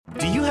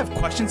have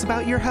questions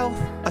about your health?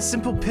 A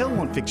simple pill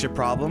won't fix your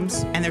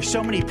problems, and there's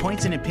so many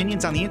points and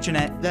opinions on the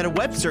internet that a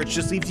web search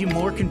just leaves you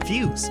more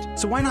confused.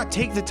 So why not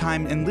take the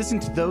time and listen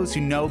to those who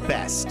know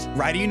best?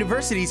 Rider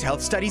University's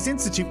Health Studies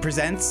Institute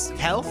presents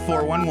Health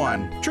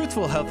 411,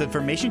 truthful health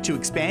information to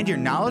expand your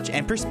knowledge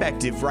and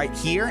perspective right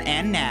here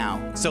and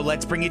now. So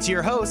let's bring it to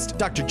your host,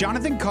 Dr.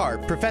 Jonathan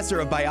Karp, Professor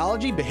of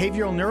Biology,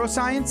 Behavioral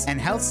Neuroscience, and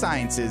Health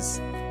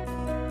Sciences.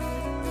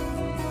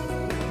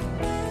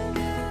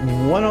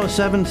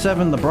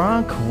 1077 The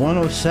Bronx,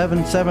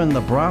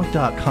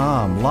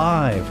 1077thebronx.com,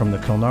 live from the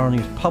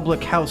Killarney's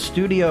Public House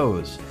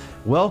Studios.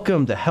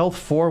 Welcome to Health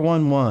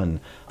 411.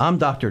 I'm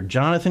Dr.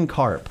 Jonathan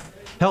Karp.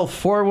 Health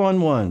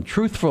 411,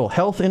 truthful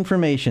health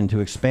information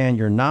to expand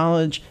your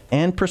knowledge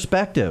and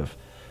perspective.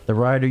 The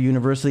Rider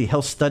University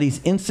Health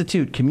Studies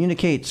Institute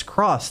communicates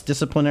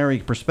cross-disciplinary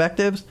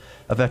perspectives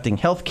affecting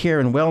healthcare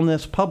and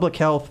wellness, public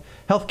health,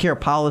 healthcare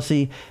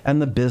policy,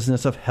 and the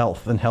business of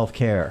health and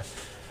healthcare.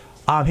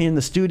 I'm in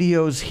the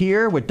studios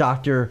here with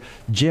Dr.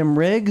 Jim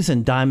Riggs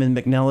and Diamond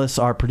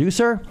McNellis, our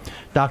producer.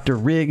 Dr.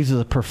 Riggs is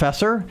a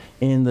professor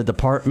in the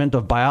Department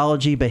of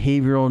Biology,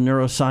 Behavioral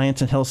Neuroscience,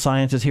 and Health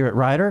Sciences here at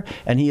Rider,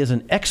 and he is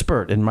an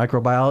expert in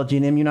microbiology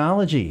and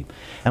immunology.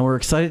 And we're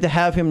excited to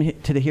have him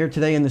here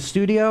today in the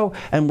studio,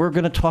 and we're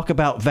going to talk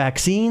about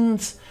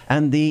vaccines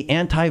and the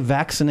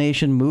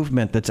anti-vaccination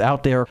movement that's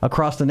out there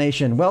across the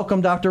nation. Welcome,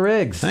 Dr.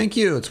 Riggs. Thank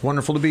you. It's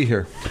wonderful to be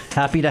here.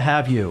 Happy to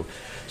have you.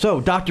 So,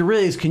 Dr.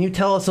 Riggs, can you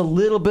tell us a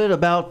little bit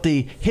about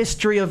the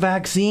history of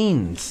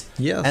vaccines?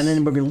 Yes. And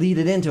then we're going to lead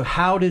it into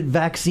how did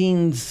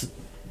vaccines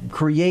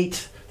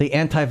create the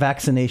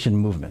anti-vaccination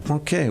movement?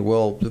 Okay.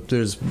 Well,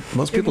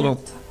 most people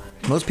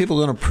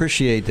don't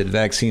appreciate that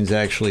vaccines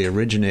actually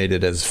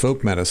originated as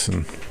folk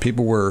medicine.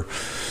 People were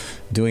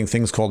doing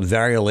things called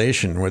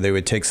variolation, where they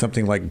would take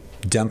something like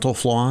dental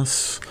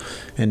floss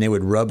and they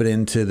would rub it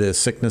into the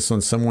sickness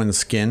on someone's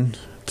skin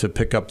to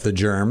pick up the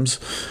germs,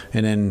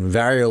 and then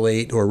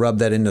variolate or rub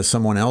that into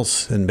someone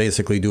else and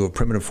basically do a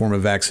primitive form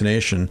of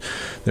vaccination.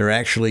 There are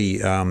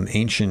actually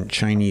ancient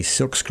Chinese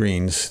silk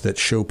screens that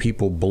show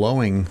people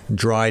blowing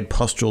dried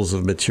pustules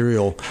of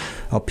material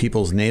up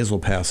people's nasal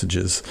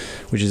passages,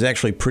 which is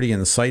actually pretty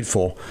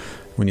insightful.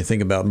 When you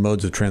think about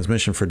modes of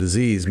transmission for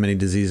disease, many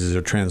diseases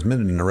are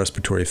transmitted in a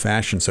respiratory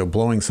fashion. So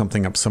blowing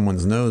something up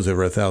someone's nose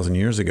over 1,000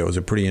 years ago is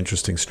a pretty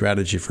interesting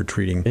strategy for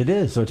treating it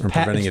is. So it's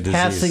preventing a disease.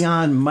 Passing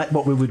on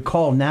what we would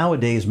call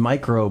nowadays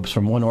microbes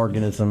from one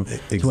organism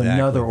to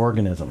another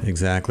organism.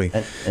 Exactly.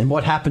 And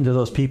what happened to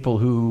those people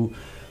who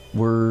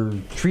were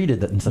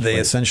treated in such a way? They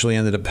essentially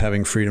ended up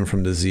having freedom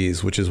from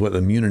disease, which is what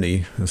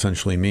immunity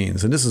essentially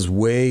means. And this is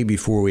way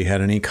before we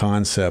had any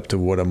concept of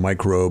what a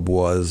microbe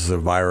was, a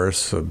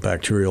virus, a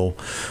bacterial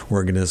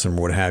organism,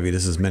 or what have you.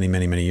 This is many,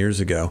 many, many years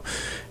ago.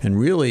 And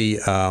really,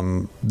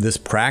 this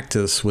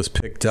practice was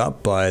picked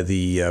up by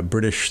the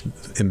British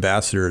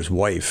ambassador's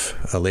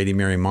wife, Lady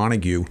Mary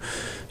Montagu.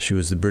 She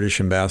was the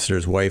British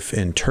ambassador's wife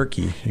in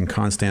Turkey, in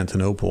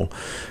Constantinople.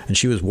 And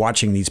she was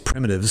watching these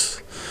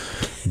primitives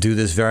do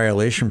this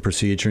variolation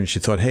procedure, and she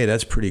thought, hey,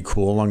 that's pretty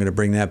cool. I'm going to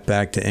bring that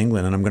back to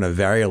England, and I'm going to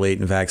variolate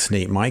and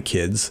vaccinate my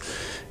kids.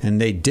 And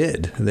they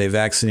did. They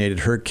vaccinated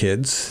her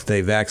kids.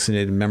 They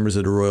vaccinated members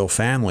of the royal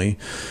family.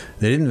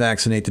 They didn't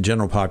vaccinate the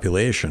general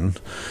population.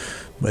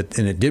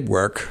 And it did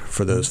work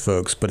for those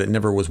folks, but it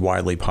never was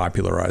widely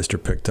popularized or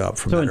picked up.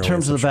 So in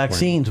terms of the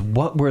vaccines,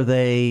 what were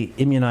they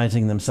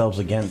immunizing themselves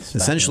against?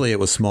 Essentially, it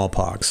was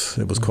smallpox.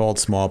 It was called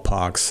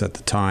smallpox at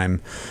the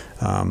time.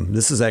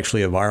 This is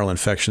actually a viral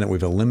infection that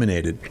we've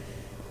eliminated.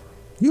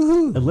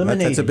 Yoo-hoo!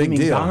 Eliminated. That's a big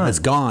deal. Gone. It's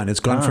gone.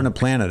 It's gone from the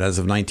planet as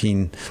of the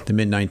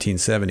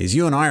mid-1970s.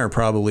 You and I are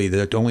probably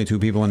the only two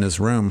people in this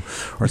room,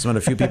 or some of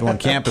the few people on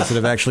campus that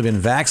have actually been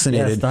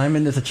vaccinated. Yes,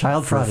 Diamond is a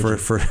child prodigy.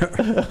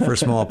 For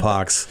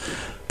smallpox.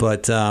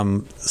 But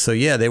so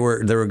yeah, they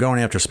were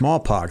going after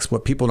smallpox.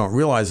 What people don't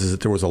realize is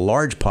that there was a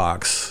large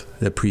pox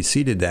that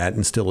preceded that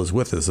and still is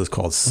with us. It's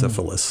called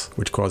syphilis,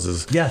 which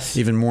causes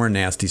even more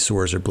nasty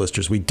sores or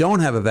blisters. We don't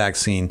have a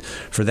vaccine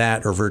for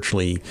that, or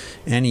virtually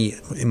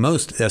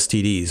most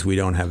STDs we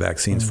don't have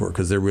vaccines for,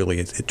 because they're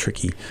really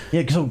tricky.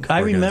 Yeah, so I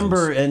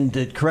remember,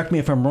 and correct me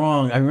if I'm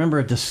wrong, I remember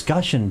a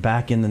discussion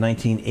back in the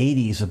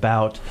 1980s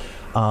about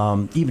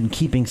even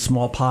keeping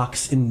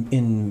smallpox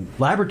in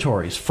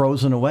laboratories,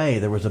 frozen away.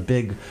 There was a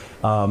big,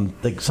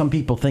 some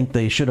people think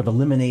they should have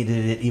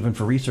eliminated it even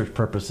for research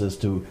purposes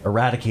to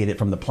eradicate it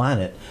from the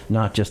planet,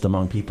 not just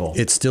among people.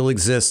 It still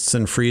exists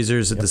in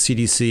freezers at the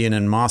CDC and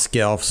in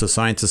Moscow, so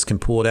scientists can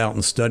pull it out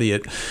and study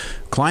it.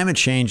 Climate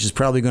change is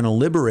probably going to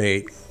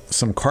liberate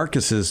some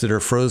carcasses that are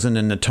frozen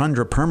in the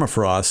tundra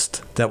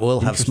permafrost that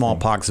will have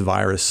smallpox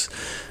virus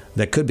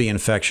that could be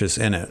infectious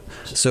in it.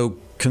 So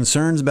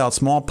concerns about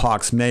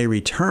smallpox may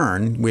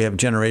return. We have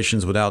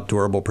generations without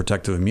durable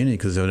protective immunity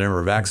because they were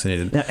never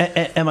vaccinated. Now,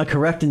 am I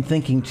correct in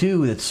thinking,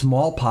 too, that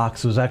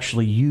smallpox was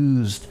actually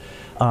used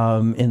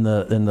in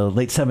the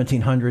late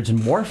 1700s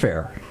in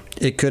warfare?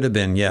 It could have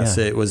been, yes.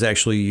 Yeah. It was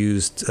actually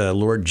used.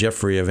 Lord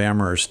Jeffrey of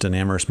Amherst in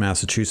Amherst,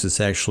 Massachusetts,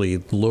 actually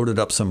loaded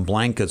up some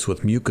blankets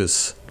with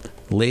mucus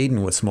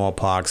laden with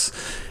smallpox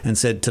and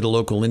said to the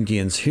local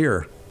Indians,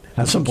 here,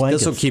 have some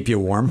blankets. This will keep you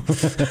warm.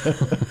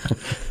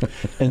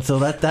 And so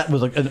that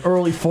was an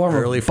early form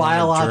of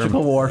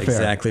biological warfare.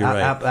 Exactly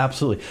right.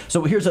 Absolutely.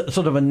 So here's a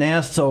sort of a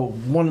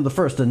one of the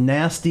first, a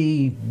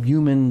nasty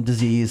human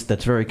disease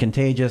that's very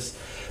contagious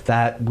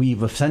that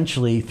we've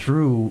essentially,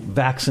 through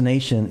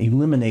vaccination,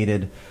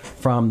 eliminated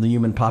from the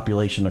human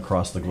population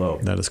across the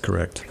globe. That is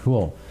correct.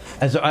 Cool.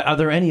 Are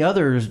there any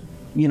others,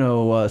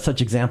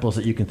 such examples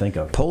that you can think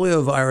of?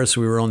 Poliovirus,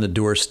 we were on the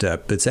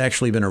doorstep. It's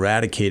actually been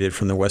eradicated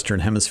from the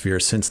Western Hemisphere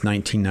since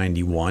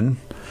 1991.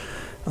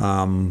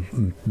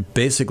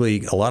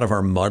 Basically, a lot of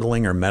our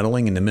meddling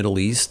in the Middle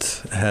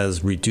East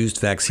has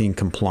reduced vaccine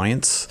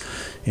compliance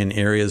in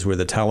areas where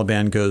the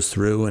Taliban goes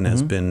through and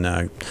has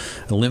been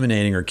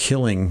eliminating or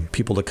killing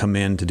people to come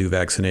in to do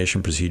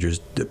vaccination procedures.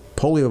 The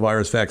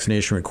poliovirus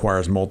vaccination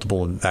requires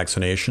multiple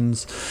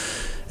vaccinations.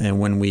 And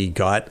when we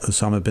got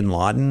Osama bin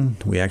Laden,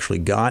 we actually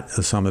got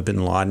Osama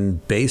bin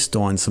Laden based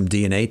on some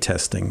DNA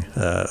testing.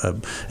 A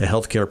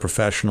healthcare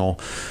professional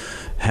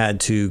had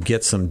to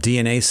get some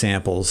DNA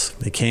samples.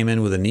 They came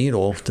in with a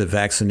needle to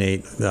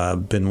vaccinate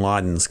bin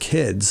Laden's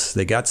kids.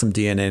 They got some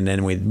DNA, and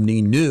then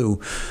we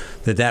knew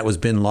that was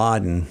bin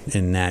Laden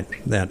in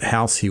that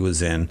house he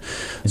was in.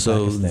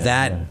 So Pakistan,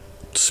 that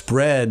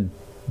spread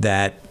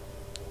that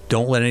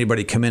don't let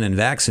anybody come in and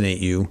vaccinate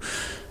you,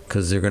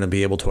 because they're going to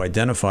be able to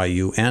identify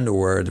you, and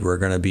or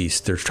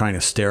they're trying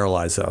to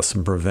sterilize us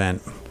and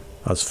prevent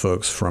us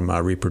folks from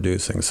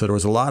reproducing. So there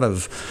was a lot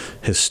of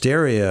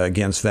hysteria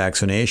against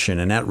vaccination,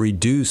 and that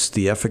reduced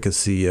the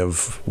efficacy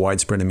of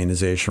widespread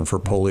immunization for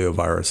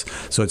poliovirus.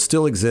 So it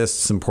still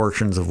exists in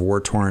portions of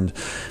war-torn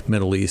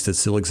Middle East. It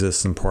still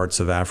exists in parts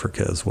of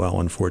Africa as well,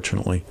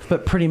 unfortunately.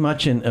 But pretty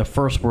much in a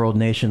first world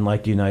nation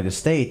like the United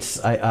States,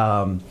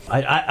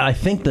 I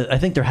think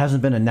there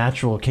hasn't been a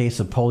natural case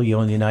of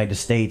polio in the United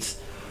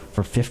States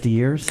for 50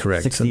 years,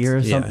 correct, 60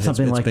 years,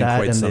 something like that.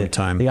 Quite and some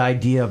time. The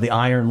idea of the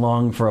iron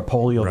lung for a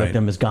polio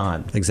victim is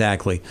gone.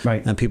 Exactly.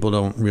 Right. And people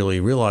don't really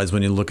realize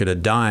when you look at a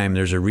dime,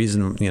 there's a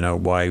reason,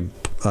 why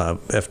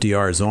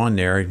FDR is on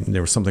there.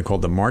 There was something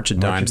called the March of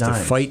Dimes to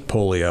fight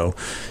polio,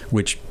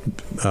 which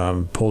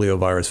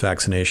poliovirus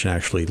vaccination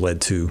actually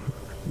led to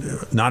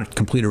not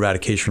complete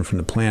eradication from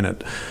the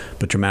planet,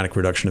 but dramatic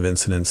reduction of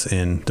incidence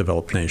in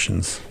developed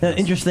nations. The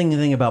interesting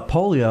thing about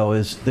polio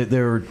is that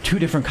there are two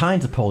different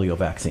kinds of polio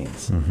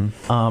vaccines.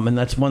 And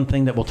that's one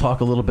thing that we'll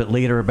talk a little bit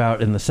later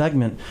about in the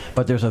segment.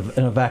 But there's a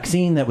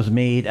vaccine that was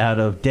made out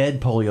of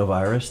dead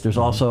poliovirus. There's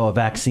also a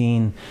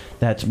vaccine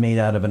that's made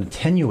out of an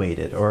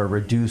attenuated or a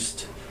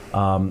reduced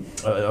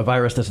a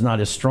virus that's not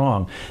as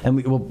strong,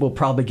 and we'll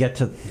probably get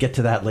to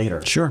that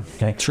later. Sure.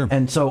 Okay. Sure.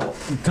 And so,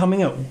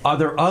 coming up, are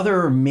there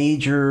other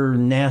major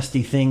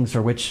nasty things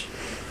for which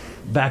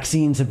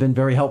vaccines have been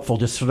very helpful?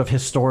 Just sort of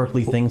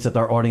historically, things that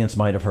our audience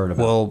might have heard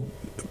about. Well,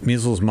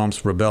 measles,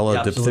 mumps, rubella,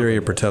 Yeah,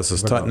 diphtheria, absolutely.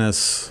 pertussis,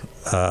 tetanus,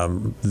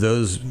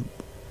 those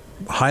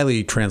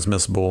highly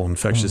transmissible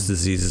infectious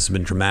diseases have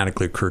been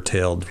dramatically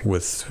curtailed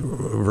with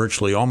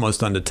virtually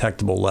almost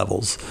undetectable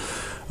levels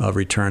of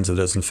returns of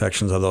those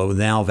infections. Although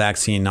now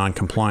vaccine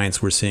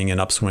non-compliance, we're seeing an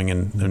upswing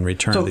in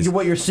return. So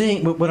what you're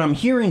seeing, what I'm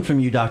hearing from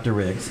you, Dr.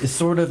 Riggs, is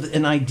sort of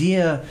an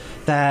idea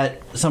that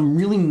some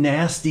really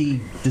nasty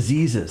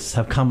diseases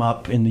have come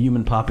up in the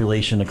human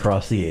population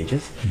across the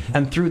ages,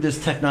 and through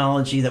this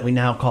technology that we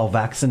now call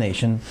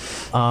vaccination,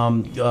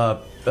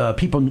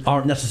 people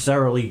aren't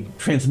necessarily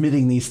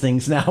transmitting these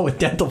things now with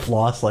dental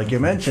floss, like you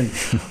mentioned.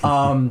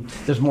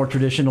 There's more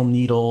traditional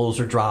needles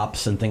or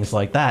drops and things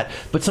like that.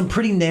 But some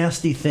pretty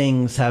nasty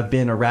things have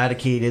been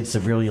eradicated,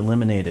 severely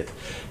eliminated.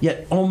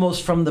 Yet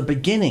almost from the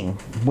beginning,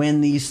 when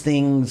these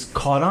things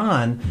caught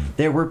on,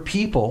 there were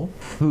people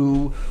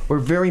who were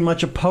very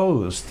much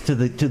opposed to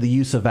the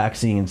use of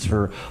vaccines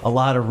for a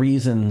lot of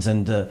reasons.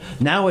 And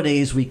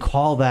nowadays we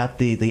call that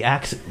the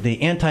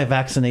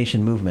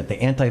anti-vaccination movement,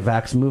 the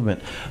anti-vax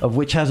movement, of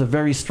which has a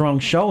very strong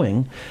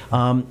showing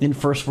in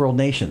first world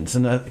nations.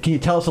 And can you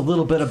tell us a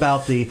little bit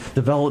about the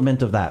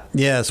development of that?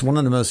 Yes, one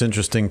of the most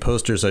interesting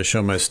posters I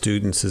show my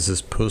students is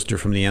this poster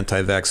from the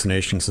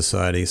Anti-Vaccination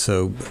Society.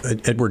 So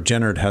Edward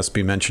Jenner has to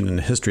be mentioned in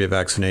the history of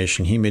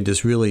vaccination. He made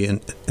this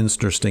really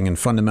interesting and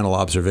fundamental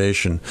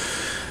observation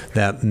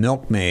that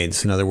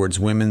milkmaids, in other words,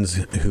 women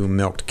who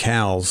milked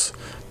cows,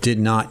 did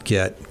not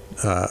get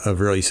a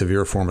very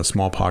severe form of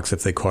smallpox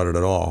if they caught it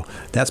at all.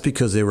 That's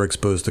because they were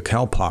exposed to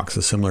cowpox,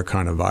 a similar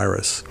kind of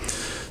virus.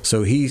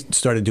 So he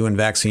started doing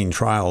vaccine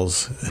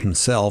trials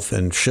himself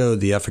and showed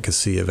the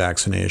efficacy of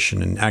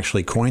vaccination and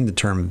actually coined the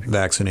term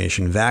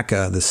vaccination.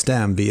 Vacca, the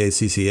stem,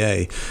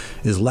 V-A-C-C-A,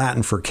 is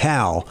Latin for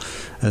cow,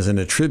 as an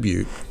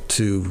attribute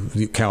to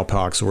the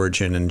cowpox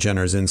origin and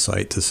Jenner's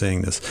insight to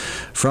saying this.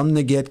 From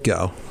the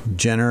get-go,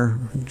 Jenner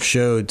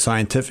showed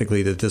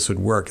scientifically that this would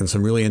work in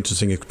some really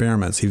interesting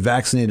experiments. He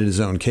vaccinated his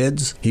own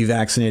kids. He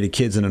vaccinated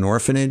kids in an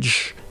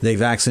orphanage. They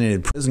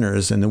vaccinated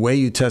prisoners. And the way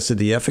you tested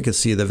the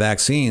efficacy of the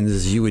vaccines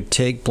is you would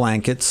take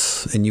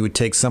blankets and you would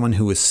take someone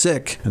who was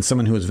sick and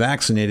someone who was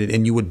vaccinated,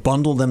 and you would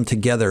bundle them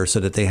together so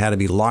that they had to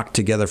be locked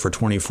together for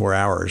 24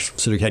 hours.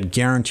 So they had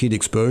guaranteed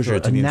exposure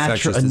to the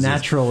infectious disease. A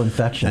natural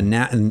infection.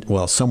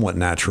 Somewhat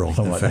natural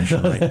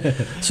infection. Right?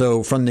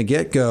 So from the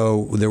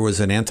get-go, there was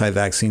an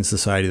anti-vaccine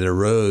society that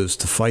arose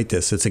to fight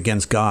this. It's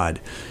against God.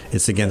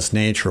 It's against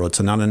nature. It's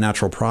not a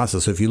natural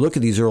process. So if you look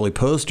at these early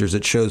posters,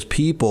 it shows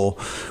people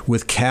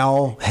with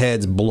cow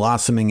heads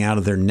blossoming out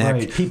of their neck,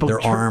 right. People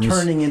their arms.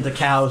 Turning into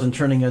cows and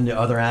turning into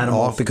other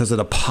animals. All because of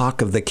the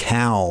pock of the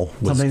cow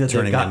was Something that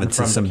turning them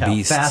into some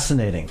beasts.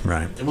 Fascinating.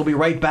 Right. We'll be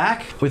right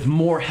back with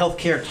more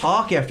healthcare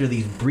talk after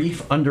these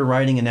brief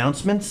underwriting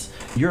announcements.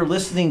 You're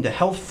listening to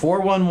Health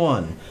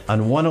 411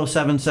 on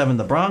 107.7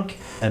 The Bronx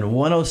and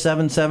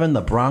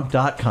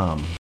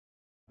 107.7thebronx.com.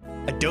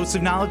 A dose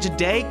of knowledge a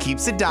day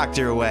keeps the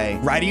doctor away.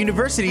 Rider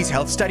University's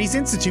Health Studies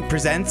Institute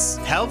presents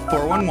Health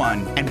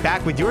 411. And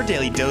back with your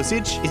daily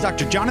dosage is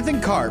Dr. Jonathan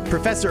Karp,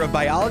 Professor of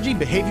Biology,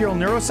 Behavioral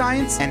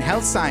Neuroscience, and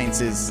Health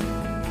Sciences.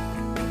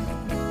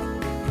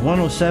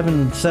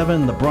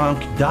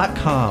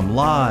 107.7thebronx.com,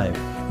 live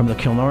from the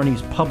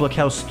Killarney's Public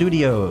House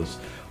Studios.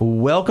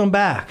 Welcome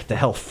back to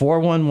Health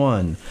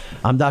 411.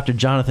 I'm Dr.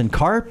 Jonathan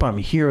Karp. I'm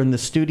here in the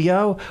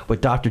studio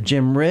with Dr.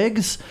 Jim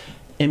Riggs,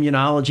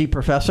 immunology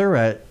professor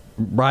at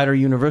Rider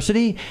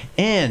University,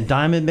 and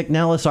Diamond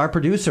McNellis, our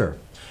producer.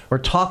 We're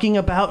talking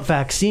about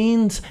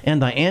vaccines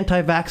and the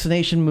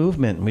anti-vaccination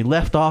movement. We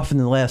left off in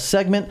the last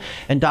segment,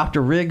 and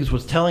Dr. Riggs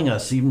was telling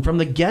us, even from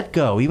the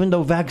get-go, even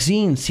though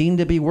vaccines seemed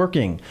to be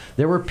working,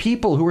 there were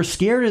people who were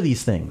scared of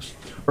these things.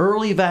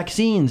 Early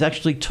vaccines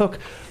actually took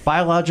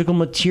biological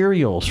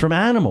materials from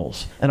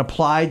animals and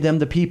applied them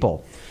to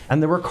people. And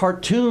there were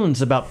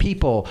cartoons about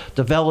people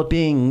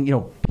developing,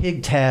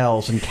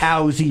 pigtails and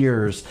cow's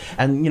ears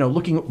and,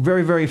 looking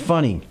very, very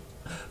funny.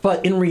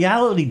 But in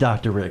reality,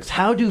 Dr. Riggs,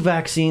 how do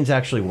vaccines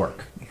actually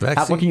work?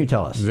 What can you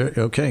tell us?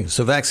 Okay.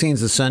 So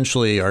vaccines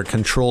essentially are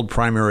controlled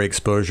primary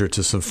exposure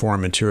to some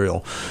foreign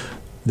material.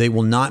 They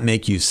will not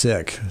make you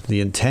sick. The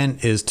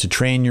intent is to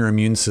train your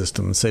immune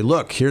system and say,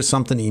 look, here's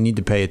something that you need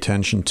to pay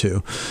attention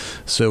to.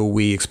 So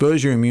we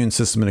expose your immune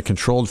system in a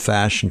controlled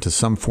fashion to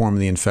some form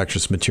of the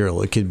infectious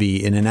material. It could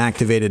be an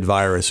inactivated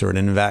virus or an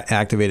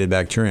inactivated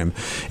bacterium.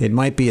 It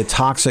might be a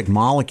toxic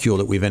molecule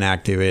that we've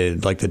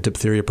inactivated, like the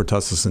diphtheria,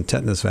 pertussis, and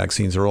tetanus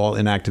vaccines are all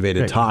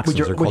inactivated toxins.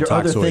 They're called toxoids.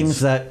 Other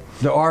things that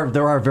there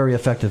are very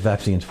effective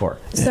vaccines for.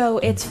 So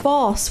it's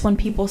false when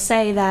people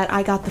say that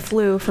I got the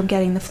flu from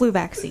getting the flu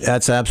vaccine.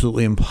 That's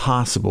absolutely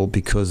impossible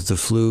because the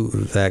flu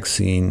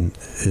vaccine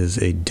is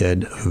a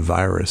dead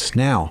virus.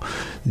 Now,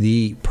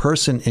 the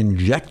person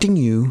injecting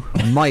you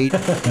might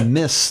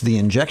miss the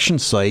injection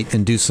site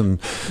and do some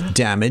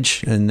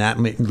damage, and that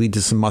may lead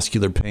to some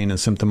muscular pain and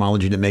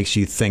symptomology that makes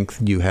you think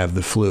you have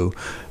the flu,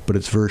 but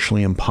it's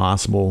virtually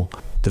impossible.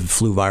 The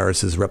flu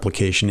virus is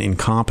replication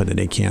incompetent.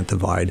 It can't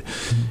divide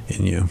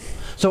in you.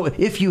 So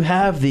if you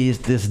have this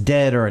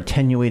dead or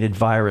attenuated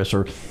virus,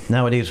 or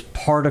nowadays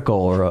particle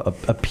or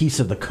a piece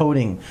of the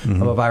coating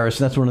of a virus,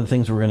 and that's one of the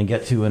things we're going to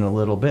get to in a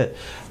little bit,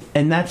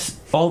 and that's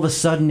all of a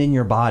sudden in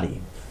your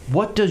body,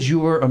 what does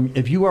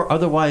if you are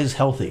otherwise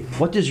healthy,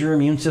 what does your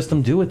immune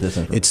system do with this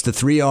information? It's the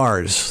 3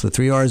 R's. The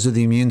 3 R's of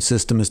the immune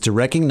system is to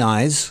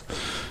recognize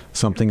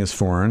something is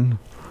foreign,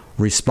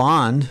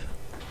 respond,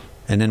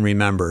 and then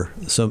remember.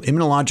 So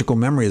immunological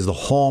memory is the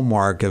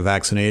hallmark of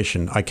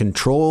vaccination. I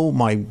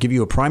give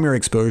you a primary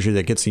exposure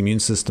that gets the immune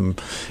system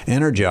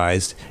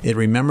energized. It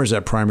remembers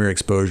that primary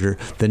exposure.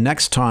 The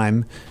next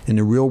time in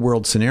the real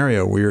world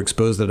scenario where you're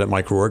exposed to that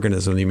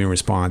microorganism, the immune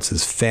response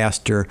is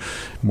faster,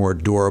 more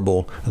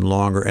durable, and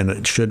longer, and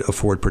it should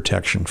afford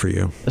protection for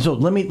you. So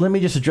let me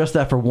just address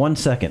that for 1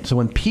 second. So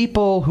when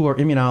people who are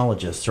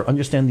immunologists or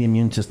understand the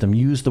immune system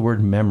use the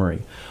word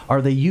memory,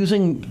 are they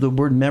using the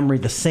word memory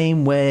the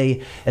same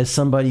way as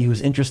somebody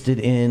who's interested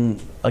in,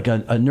 like a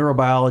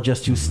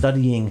neurobiologist who's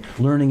studying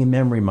learning and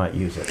memory might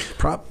use it?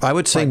 I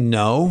would say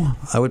no.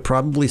 I would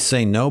probably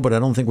say no, but I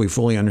don't think we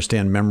fully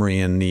understand memory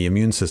in the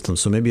immune system.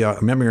 So maybe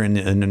memory in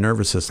the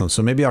nervous system.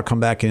 So maybe I'll come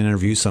back and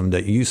interview you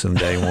someday.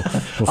 And we'll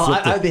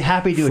flip I'd be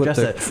happy to address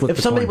that. If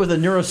somebody with a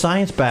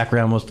neuroscience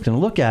background was going to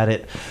look at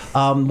it,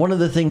 one of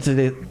the things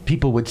that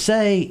people would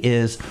say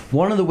is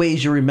one of the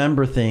ways you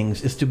remember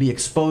things is to be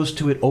exposed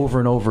to it over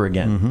and over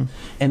again.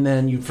 And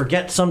then you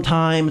forget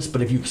sometimes,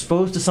 but if you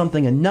exposed to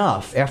something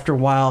enough, after a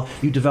while,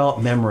 you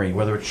develop memory,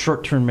 whether it's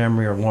short-term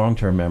memory or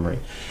long-term memory.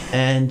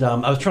 And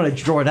I was trying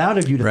to draw it out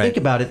of you to think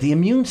about it. The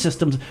immune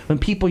systems, when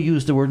people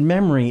use the word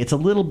memory, it's a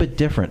little bit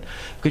different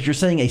because you're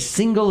saying a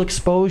single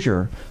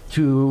exposure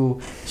to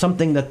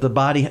something that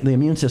the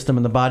immune system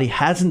in the body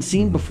hasn't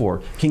seen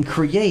before can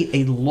create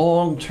a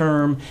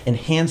long-term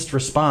enhanced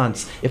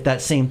response if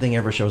that same thing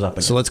ever shows up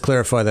again. So let's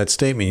clarify that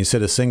statement. You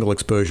said a single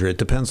exposure. It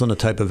depends on the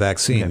type of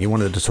vaccine. You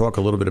wanted to talk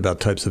a little bit about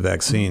types of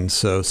vaccines.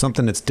 So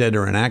something that's dead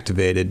or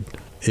inactivated,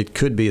 it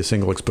could be a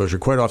single exposure.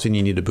 Quite often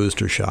you need a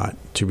booster shot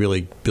to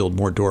really build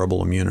more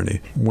durable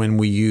immunity. When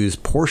we use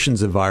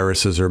portions of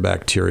viruses or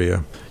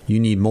bacteria, you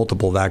need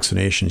multiple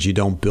vaccinations. You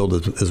don't build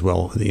as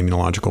well the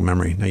immunological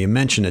memory. Now, you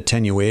mentioned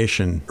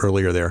attenuation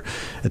earlier there.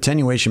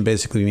 Attenuation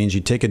basically means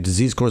you take a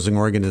disease-causing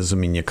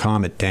organism and you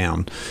calm it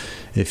down.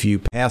 If you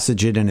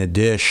passage it in a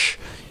dish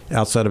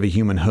outside of a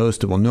human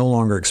host, it will no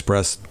longer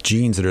express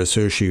genes that are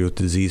associated with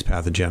the disease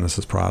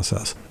pathogenesis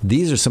process.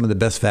 These are some of the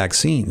best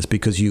vaccines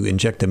because you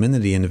inject them into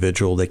the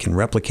individual, they can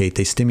replicate,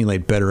 they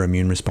stimulate better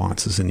immune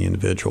responses in the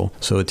individual.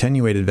 So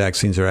attenuated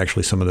vaccines are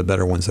actually some of the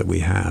better ones that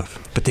we have.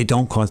 But they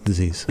don't cause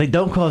disease. They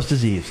don't cause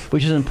disease,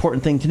 which is an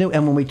important thing to know.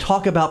 And when we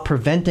talk about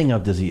preventing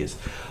of disease,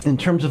 in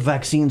terms of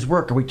vaccines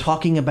work, are we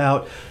talking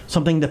about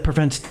something that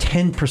prevents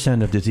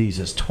 10% of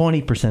diseases,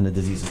 20% of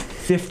diseases,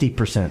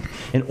 50%?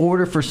 In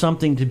order for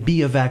something to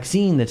be a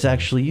vaccine that's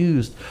actually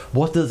used,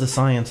 what does the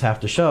science have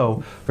to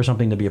show for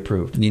something to be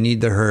approved? You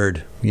need the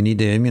herd. You need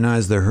to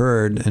immunize the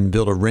herd and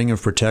build a ring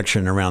of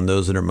protection around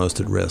those that are most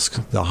at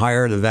risk. The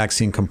higher the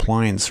vaccine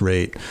compliance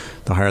rate,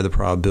 the higher the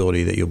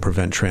probability that you'll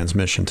prevent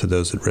transmission to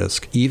those at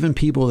risk. Even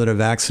people that are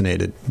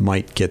vaccinated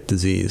might get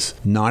disease.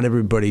 Not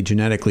everybody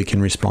genetically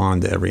can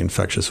respond to every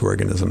infectious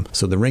organism.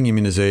 So the ring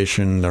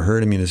immunization, the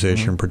herd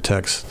immunization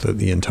protects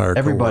the entire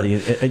everybody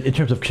cohort. in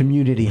terms of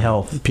community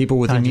health. People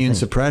with immune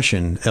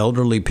suppression,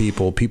 elderly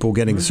people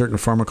getting certain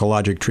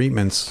pharmacologic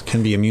treatments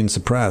can be immune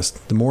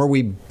suppressed. The more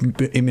we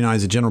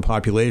immunize the general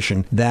population,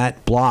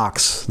 that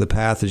blocks the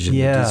pathogen.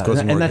 Yeah,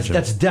 and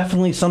that's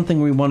definitely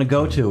something we want to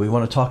go to. We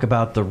want to talk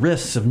about the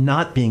risks of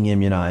not being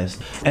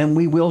immunized, and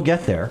we will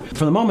get there.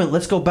 For the moment,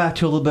 let's go back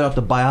to a little bit of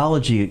the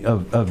biology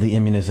of the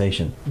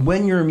immunization.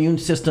 When your immune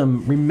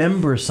system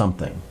remembers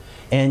something,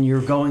 and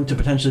you're going to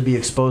potentially be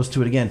exposed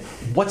to it again,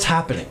 what's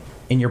happening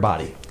in your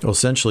body? Well,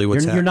 essentially,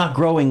 you're not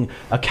growing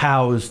a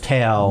cow's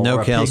tail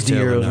or a pig's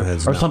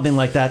ears or something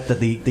like that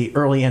the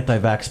early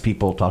anti-vax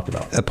people talked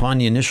about. Upon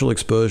the initial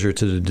exposure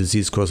to the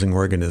disease-causing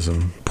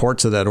organism,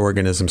 parts of that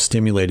organism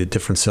stimulated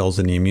different cells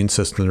in the immune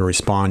system to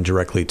respond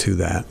directly to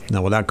that.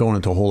 Now, without going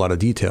into a whole lot of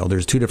detail,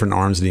 there's two different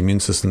arms of the immune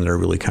system that are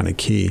really kind of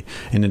key,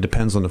 and it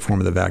depends on the form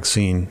of the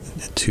vaccine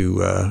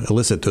to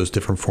elicit those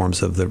different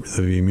forms of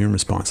the immune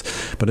response.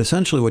 But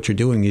essentially what you're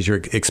doing is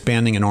you're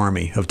expanding an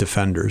army of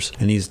defenders,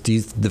 and these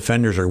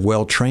defenders are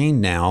well-trained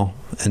now,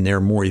 and they're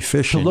more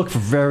efficient. To look for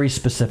very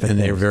specific things.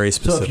 They're very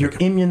specific. So if you're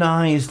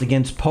immunized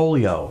against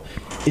polio,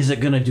 is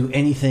it going to do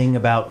anything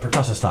about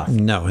pertussis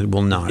toxin? No, it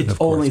will not. It's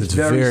only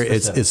very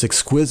specific. It's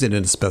exquisite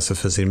in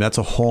specificity. That's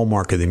a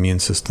hallmark of the immune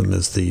system,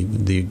 is the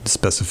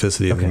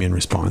specificity of the immune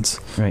response.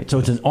 Right. So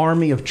it's an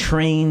army of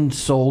trained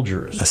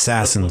soldiers,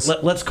 assassins.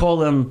 Let's call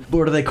them.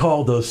 What are they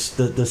called? Those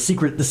the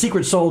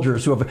secret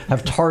soldiers who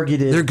have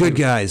targeted. They're good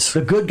guys.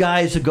 The good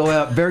guys who go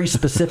out, very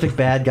specific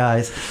bad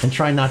guys, and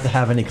try not to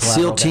have any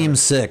collateral. SEAL Team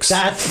 6.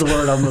 That's the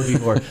word I'm looking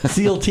for.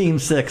 SEAL Team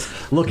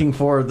 6, looking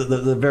for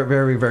the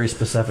very, very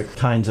specific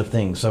kinds of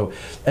things. So,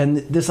 and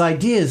this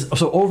idea is,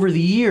 so over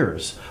the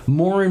years,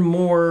 more and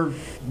more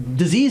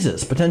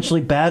diseases,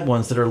 potentially bad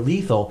ones that are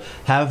lethal,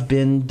 have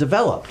been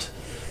developed.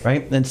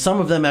 Right? And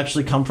some of them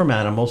actually come from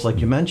animals,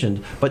 like you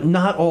mentioned, but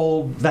not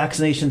all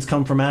vaccinations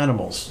come from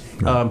animals.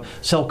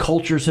 Cell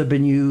cultures have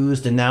been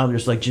used, and now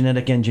there's like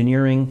genetic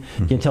engineering.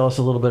 Can you tell us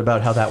a little bit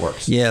about how that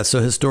works? Yeah, so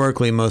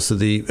historically,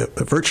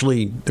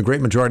 virtually the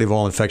great majority of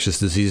all infectious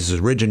diseases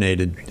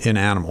originated in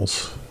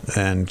animals.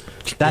 And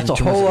that's a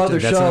whole other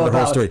show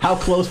about how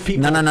close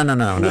people. No.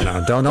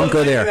 Don't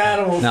go there.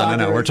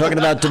 No. We're talking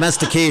about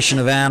domestication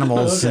of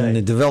animals and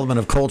the development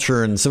of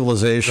culture and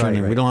civilization. Right.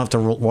 And we don't have to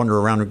wander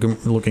around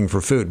looking for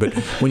food. But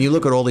when you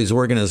look at all these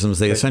organisms,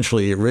 they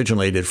essentially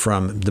originated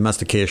from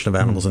domestication of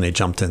animals, and they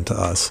jumped into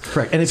us.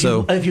 Correct. And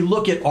if you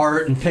look at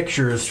art and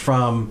pictures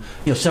from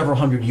several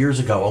hundred years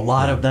ago, a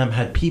lot of them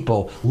had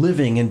people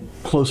living in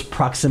close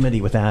proximity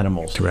with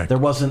animals. Correct. There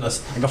wasn't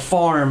like a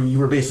farm. You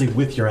were basically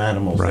with your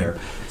animals there.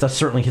 That's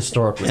certainly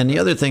historically. And the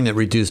other thing that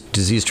reduced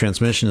disease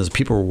transmission is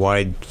people were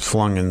wide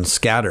flung and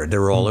scattered. They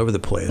were all over the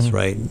place,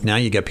 right? Now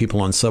you got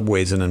people on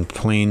subways and in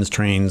planes,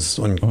 trains,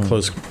 on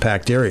close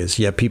packed areas.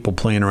 You have people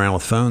playing around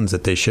with phones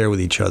that they share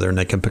with each other, and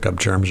they can pick up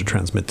germs or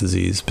transmit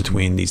disease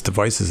between these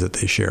devices that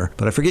they share.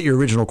 But I forget your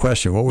original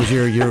question. What was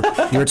you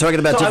were talking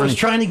about? I was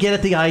trying to get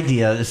at the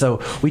idea.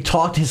 So we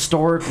talked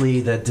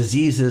historically that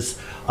diseases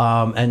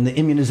and the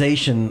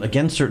immunization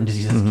against certain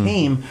diseases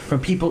came from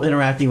people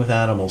interacting with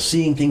animals,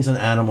 seeing things in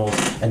animals,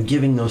 and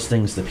giving those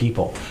things to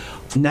people.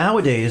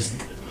 Nowadays,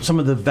 some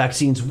of the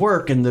vaccines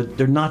work, and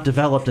they're not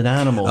developed in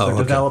animals. They're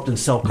developed in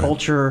cell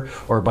culture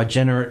or by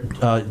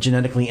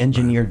genetically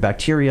engineered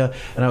bacteria.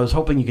 And I was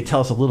hoping you could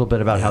tell us a little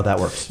bit about how that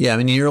works. Yeah, I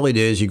mean, in the early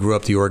days, you grew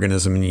up the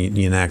organism and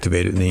you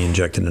inactivate it and then you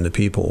inject it into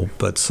people.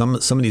 But some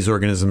of these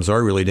organisms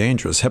are really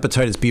dangerous.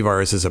 Hepatitis B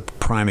virus is a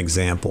prime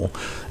example.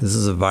 This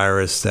is a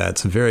virus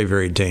that's very,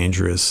 very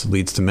dangerous,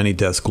 leads to many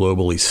deaths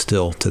globally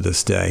still to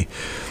this day.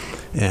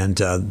 And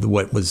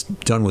what was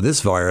done with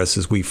this virus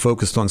is we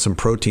focused on some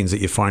proteins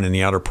that you find in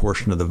the outer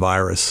portion of the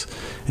virus,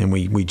 and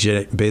we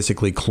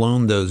basically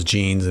cloned those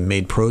genes and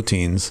made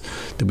proteins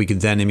that we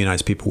could then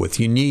immunize people with.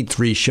 You need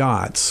 3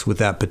 shots with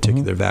that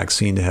particular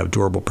vaccine to have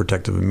durable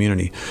protective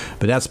immunity.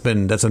 But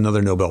that's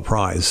another Nobel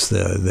Prize.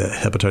 The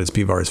hepatitis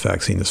B virus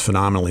vaccine is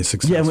phenomenally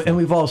successful. Yeah, and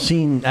we've all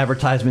seen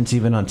advertisements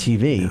even on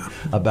TV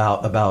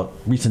about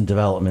recent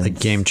developments. A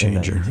game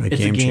changer.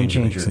 It's a game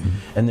changer. Vaccine.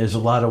 And there's a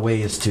lot of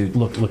ways to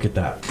look at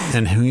that.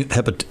 And human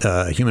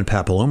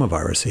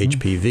papillomavirus,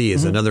 HPV,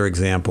 is another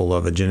example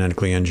of a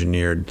genetically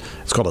engineered,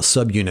 it's called a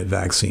subunit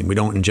vaccine. We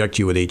don't inject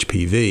you with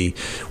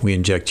HPV, we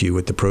inject you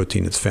with the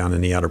protein that's found in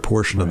the outer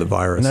portion of the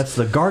virus. And that's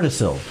the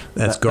Gardasil.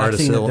 That's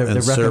Gardasil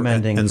they're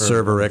recommending and for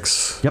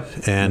Cervarix.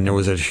 Yep. And there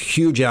was a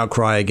huge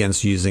outcry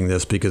against using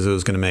this because it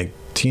was going to make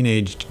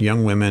teenage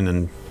young women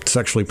and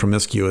sexually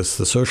promiscuous.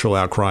 The social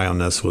outcry on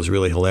this was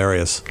really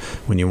hilarious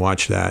when you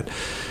watch that.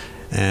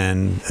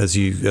 And as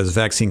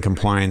vaccine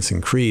compliance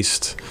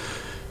increased,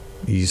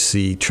 you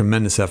see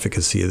tremendous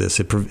efficacy of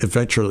this. It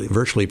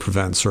virtually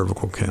prevents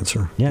cervical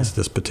cancer. Yeah.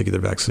 This particular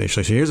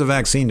vaccination. So here's a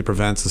vaccine that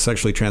prevents a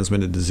sexually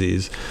transmitted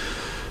disease,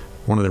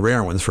 one of the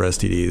rare ones for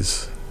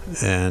STDs,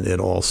 and it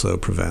also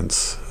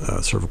prevents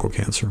cervical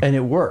cancer. And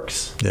it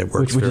works. It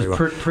works very well.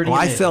 Pretty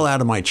I fell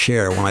out of my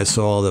chair when I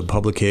saw the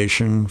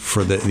publication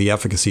for the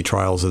efficacy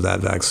trials of that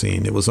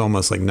vaccine. It was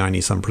almost like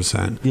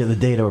 90-some%. Yeah, the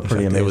data were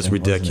pretty amazing. It was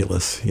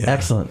ridiculous. Yeah.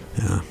 Excellent.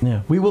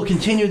 Yeah. We will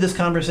continue this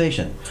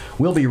conversation.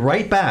 We'll be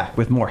right back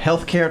with more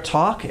healthcare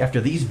talk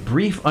after these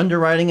brief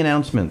underwriting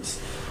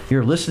announcements.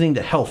 You're listening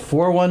to Health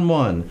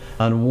 411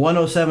 on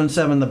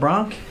 107.7 The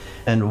Bronx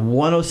and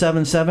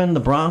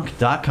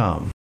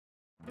 107.7thebronx.com.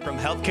 From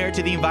healthcare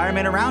to the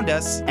environment around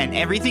us and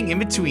everything in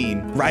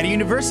between, Rider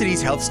University's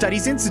Health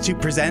Studies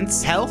Institute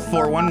presents Health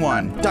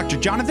 411. Dr.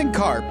 Jonathan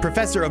Karp,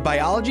 professor of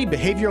biology,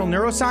 behavioral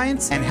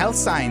neuroscience, and health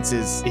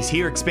sciences, is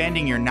here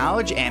expanding your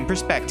knowledge and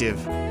perspective.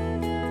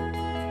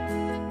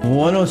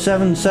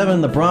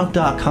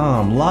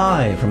 107.7thebronx.com,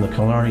 live from the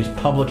Killarney's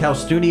Public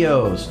House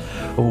Studios.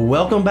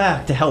 Welcome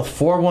back to Health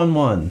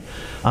 411.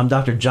 I'm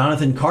Dr.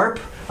 Jonathan Karp.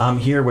 I'm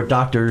here with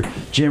Dr.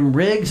 Jim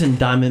Riggs and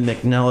Diamond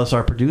McNellis,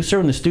 our producer,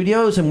 in the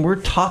studios, and we're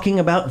talking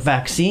about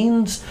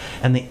vaccines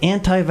and the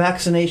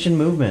anti-vaccination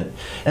movement.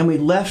 And we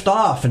left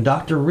off, and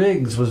Dr.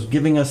 Riggs was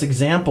giving us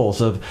examples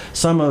of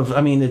some of,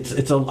 I'm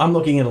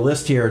looking at a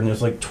list here, and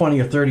there's like 20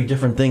 or 30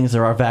 different things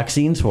there are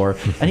vaccines for,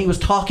 and he was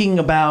talking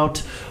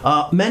about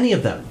many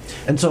of them.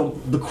 And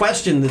so the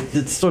question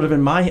that's sort of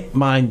in my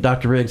mind,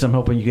 Dr. Riggs, I'm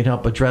hoping you can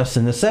help address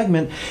in this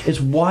segment, is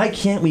why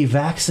can't we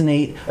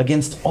vaccinate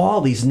against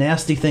all these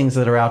nasty things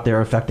that are out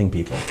there affecting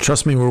people?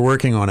 Trust me, we're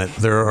working on it.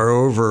 There are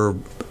over,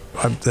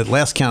 at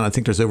last count, I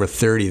think there's over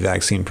 30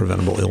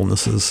 vaccine-preventable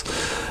illnesses.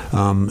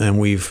 And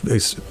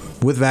with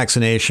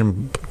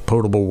vaccination,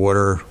 potable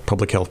water,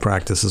 public health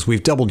practices,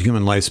 we've doubled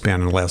human lifespan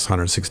in the last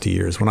 160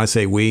 years. When I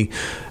say we,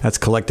 that's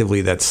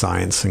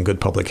science and good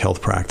public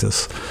health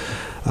practice.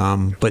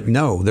 But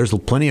no, there's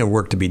plenty of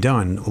work to be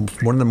done.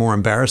 One of the more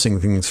embarrassing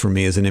things for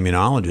me as an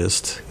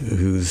immunologist,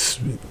 whose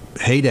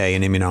heyday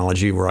in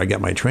immunology, where I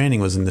got my training,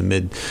 was in the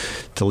mid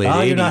to late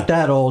 80s. You're not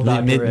that old,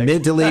 Dr.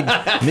 Mid to late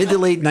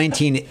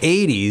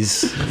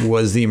 1980s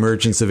was the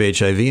emergence of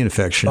HIV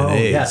infection and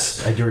AIDS.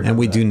 Yes, I do remember and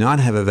we that. do not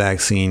have a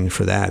vaccine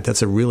for that.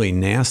 That's a really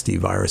nasty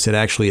virus. It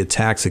actually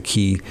attacks a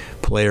key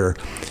player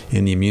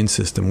in the immune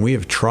system. We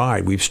have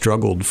tried. We've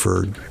struggled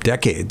for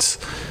decades.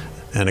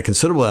 And a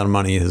considerable amount of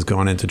money has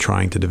gone into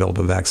trying to develop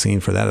a vaccine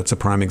for that. It's a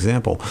prime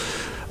example.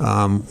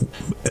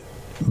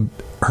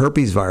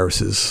 Herpes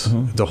viruses,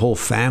 the whole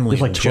family.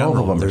 There's like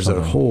 12 of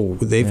them.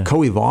 They've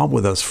co-evolved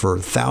with us for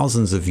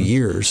thousands of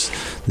years.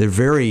 They're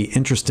very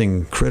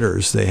interesting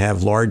critters. They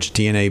have large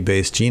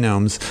DNA-based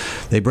genomes.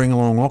 They bring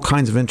along all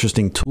kinds of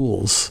interesting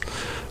tools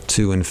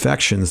to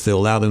infections that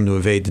allow them to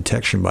evade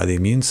detection by the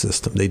immune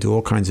system. They do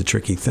all kinds of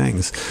tricky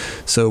things.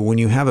 So when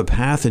you have a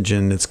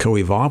pathogen that's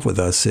co-evolved with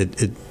us,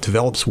 it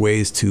develops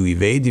ways to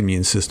evade the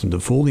immune system, to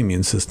fool the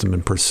immune system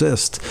and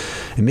persist,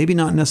 and maybe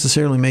not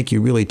necessarily make you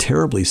really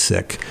terribly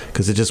sick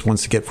because it just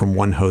wants to get from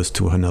one host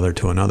to another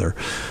to another.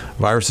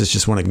 Viruses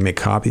just want to make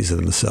copies of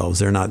themselves.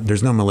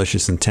 There's no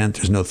malicious intent.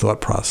 There's no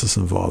thought process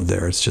involved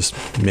there. It's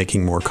just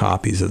making more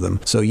copies of them.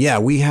 So yeah,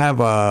 we have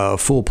a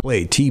full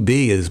plate.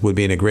 TB would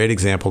be a great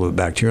example of a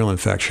bacterial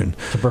infection.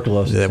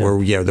 Tuberculosis. That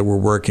we're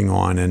working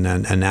on, and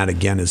that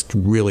again is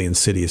really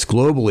insidious.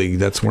 Globally,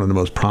 that's one of the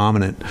most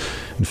prominent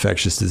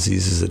infectious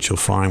diseases that you'll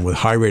find with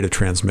high rate of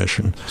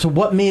transmission. So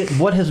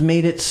what has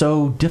made it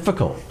so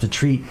difficult to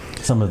treat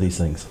some of these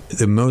things?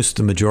 The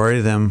majority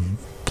of them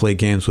play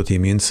games with the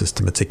immune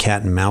system. It's a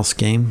cat and mouse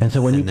game. And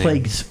so when you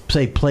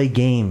play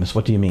games,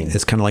 what do you mean?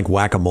 It's kind of like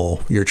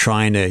whack-a-mole.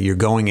 You're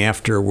going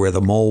after where the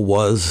mole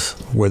was,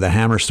 where the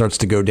hammer starts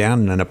to go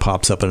down, and then it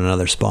pops up in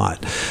another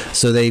spot.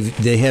 So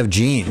they have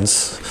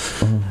genes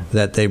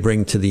that they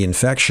bring to the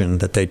infection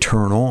that they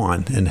turn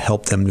on and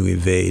help them to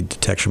evade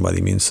detection by the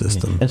immune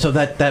system. And so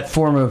that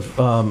form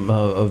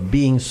of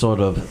being sort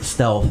of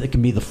stealth, it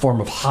can be the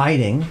form of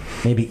hiding,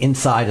 maybe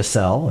inside a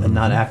cell and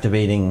not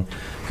activating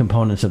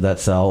components of that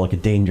cell, like a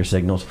danger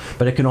signals,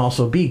 but it can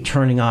also be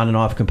turning on and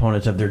off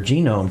components of their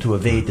genome to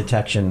evade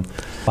detection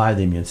by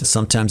the immune system.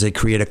 Sometimes they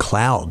create a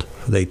cloud.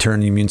 They turn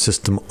the immune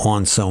system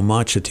on so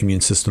much that the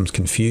immune system's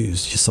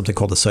confused. Just something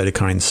called a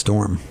cytokine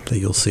storm that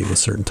you'll see with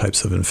certain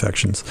types of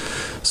infections.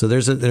 So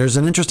there's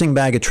an interesting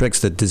bag of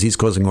tricks that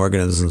disease-causing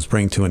organisms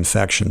bring to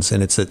infections,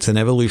 and it's an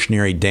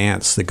evolutionary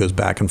dance that goes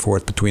back and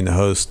forth between the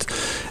host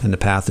and the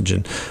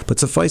pathogen. But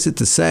suffice it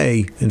to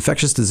say,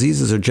 infectious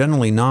diseases are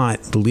generally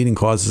not the leading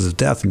causes of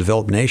death in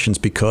developed nations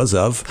because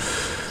of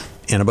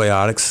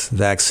antibiotics,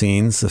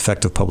 vaccines,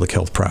 effective public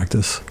health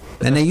practice.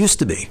 And they used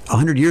to be.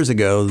 100 years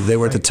ago, they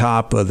were at the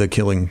top of the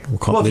leading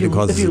causes of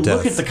death. If you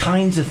look at the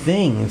kinds of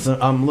things,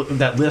 look at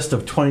that list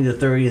of 20 to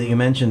 30 that you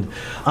mentioned,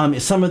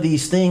 some of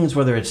these things,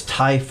 whether it's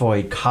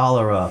typhoid,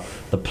 cholera,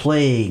 the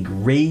plague,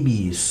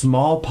 rabies,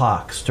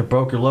 smallpox,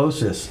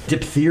 tuberculosis,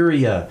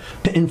 diphtheria,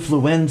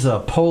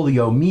 influenza,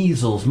 polio,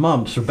 measles,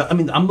 mumps,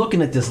 I'm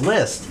looking at this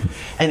list,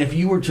 and if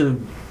you were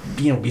to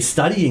be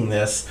studying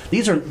this,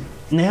 these are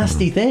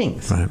nasty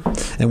things.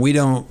 Right.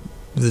 And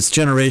this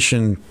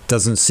generation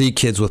doesn't see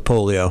kids with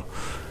polio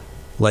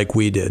like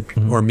we did,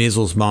 or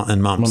measles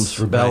and mumps.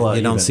 Rubella. Right?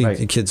 You don't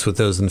see kids with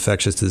those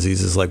infectious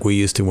diseases like we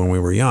used to when we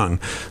were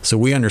young. So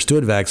we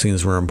understood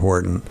vaccines were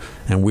important,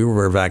 and we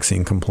were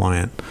vaccine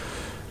compliant.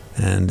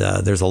 And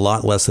there's a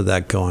lot less of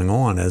that going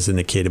on, as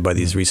indicated by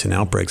these recent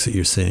outbreaks that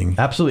you're seeing.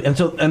 Absolutely.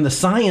 And the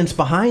science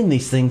behind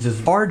these things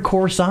is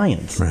hardcore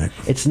science. Right.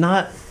 It's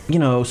not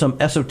some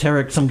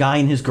esoteric, some guy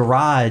in his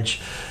garage,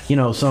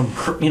 some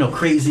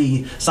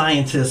crazy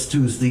scientist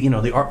who's we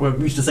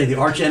used to say the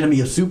arch enemy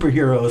of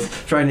superheroes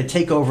trying to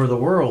take over the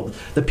world.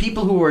 The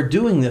people who are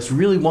doing this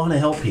really want to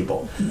help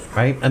people,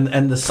 right?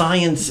 And the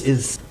science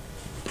is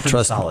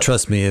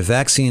Trust me, if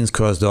vaccines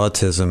caused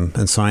autism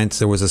and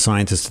there was a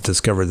scientist that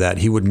discovered that,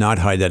 he would not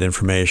hide that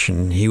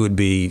information. He would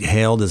be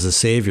hailed as a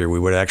savior. We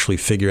would actually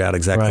figure out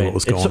exactly what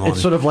was going on.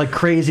 It's sort of like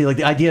crazy, like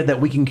the idea that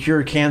we can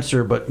cure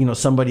cancer, but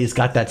somebody's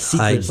got that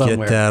secret somewhere. I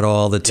get that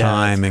all the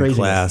time in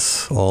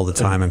class,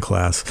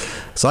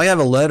 So I have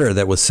a letter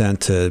that was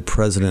sent to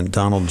President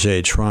Donald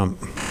J. Trump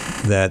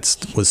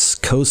that was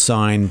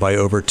co-signed by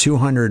over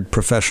 200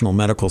 professional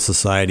medical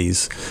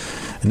societies.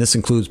 And this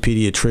includes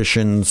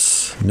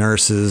pediatricians,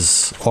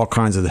 nurses, all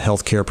kinds of the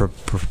healthcare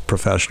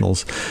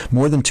professionals.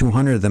 More than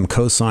 200 of them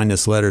co-signed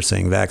this letter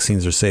saying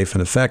vaccines are safe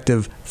and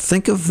effective.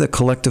 Think of the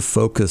collective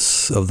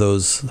focus of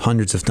those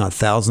hundreds, if not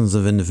thousands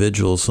of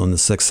individuals on the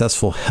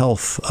successful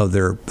health of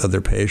their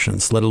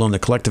patients, let alone the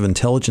collective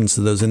intelligence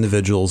of those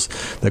individuals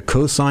that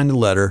co-signed a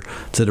letter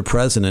to the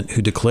president,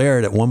 who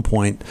declared at one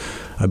point,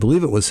 I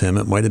believe it was him,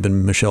 it might have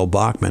been Michelle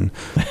Bachmann,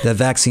 that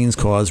vaccines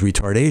cause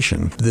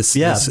retardation.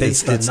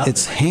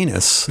 It's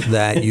heinous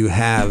that you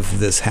have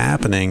this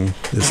happening,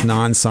 this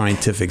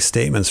non-scientific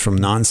statements from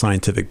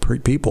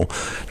non-scientific people.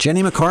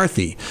 Jenny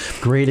McCarthy.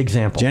 Great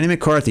example. Jenny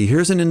McCarthy.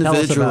 Here's an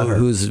individual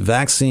whose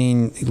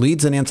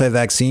leads an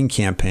anti-vaccine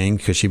campaign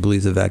because she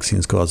believes that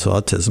vaccines cause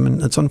autism,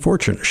 and it's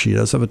unfortunate. She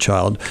does have a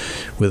child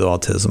with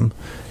autism,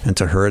 and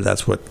to her,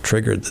 that's what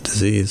triggered the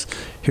disease.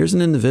 Here's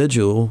an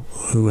individual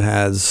who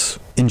has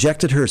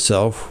injected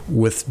herself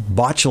with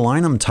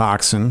botulinum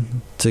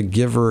toxin to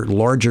give her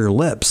larger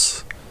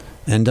lips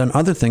and done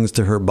other things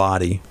to her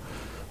body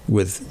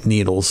with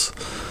needles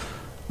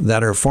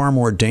that are far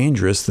more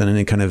dangerous than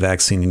any kind of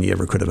vaccine you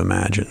ever could have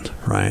imagined,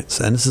 right?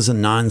 And this is a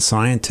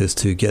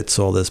non-scientist who gets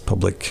all this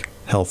public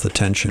health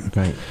attention.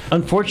 Right.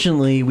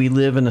 Unfortunately, we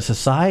live in a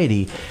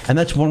society, and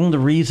that's one of the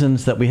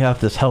reasons that we have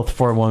this Health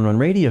 411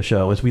 radio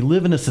show, is we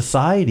live in a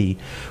society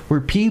where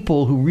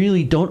people who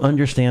really don't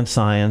understand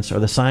science or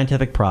the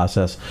scientific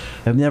process,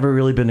 have never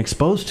really been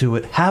exposed to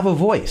it, have a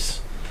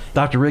voice.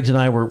 Dr. Riggs and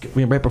I were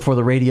right before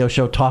the radio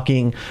show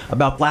talking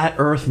about Flat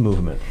Earth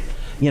movement.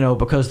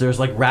 Because there's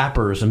like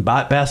rappers and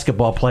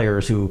basketball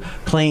players who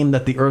claim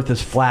that the earth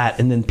is flat,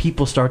 and then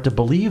people start to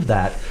believe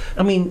that.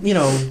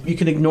 You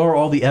can ignore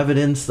all the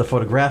evidence, the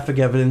photographic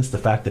evidence, the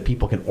fact that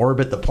people can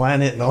orbit the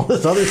planet and all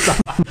this other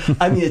stuff.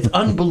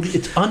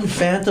 It's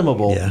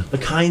unfathomable, the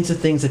kinds of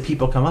things that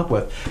people come up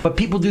with. But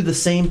people do the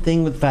same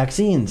thing with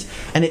vaccines,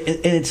 and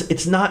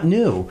it's not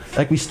new.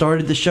 Like we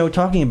started the show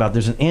talking about,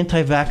 there's an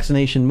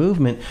anti-vaccination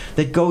movement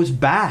that goes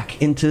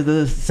back into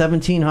the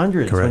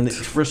 1700s. Correct. When it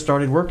first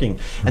started working,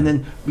 and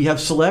then we have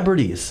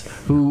celebrities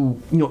who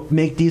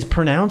make these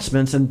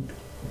pronouncements, and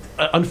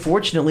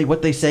unfortunately,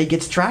 what they say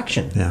gets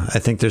traction. Yeah, I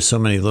think there's so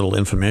many little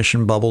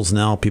information bubbles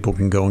now. People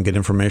can go and get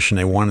information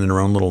they want in their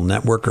own little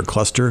network or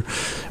cluster.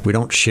 We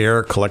don't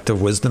share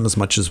collective wisdom as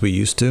much as we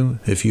used to.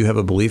 If you have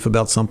a belief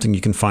about something,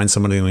 you can find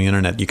somebody on the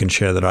internet you can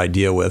share that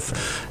idea with,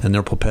 and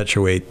they'll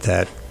perpetuate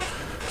that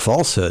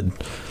falsehood.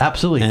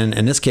 Absolutely. And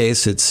in this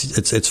case,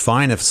 it's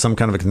fine if some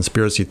kind of a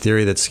conspiracy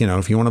theory that's,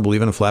 if you want to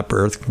believe in a flat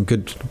earth,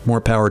 good,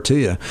 more power to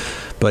you.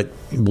 But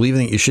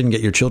believing that you shouldn't get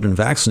your children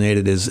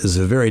vaccinated is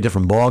a very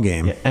different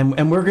ballgame. Yeah,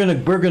 and we're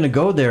gonna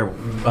go there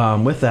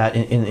with that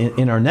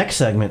in our next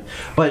segment.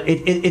 But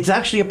it's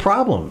actually a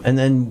problem, and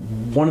then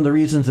one of the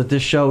reasons that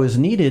this show is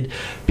needed,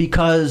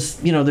 because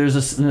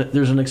there's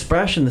an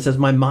expression that says,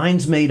 "My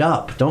mind's made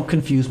up. Don't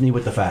confuse me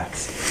with the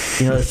facts."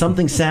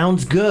 Something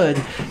sounds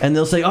good, and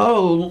they'll say,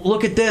 "Oh,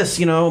 look at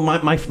this.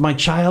 My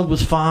child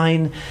was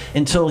fine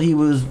until he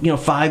was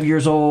 5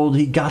 years old.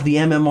 He got the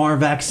MMR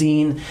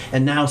vaccine,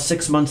 and now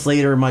 6 months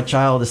later, my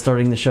child is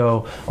starting to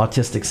show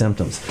autistic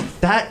symptoms."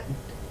 That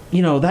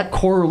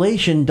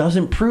correlation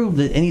doesn't prove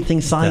that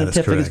anything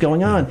scientific is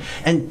going on. Yeah.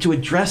 And to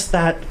address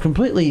that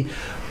completely,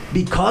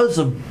 because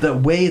of the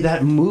way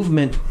that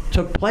movement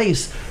took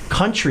place,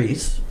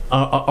 countries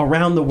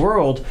around the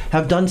world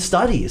have done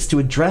studies to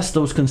address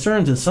those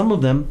concerns, and some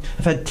of them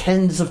have had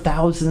tens of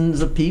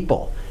thousands of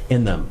people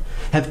in them.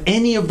 Have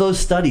any of those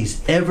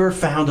studies ever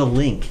found a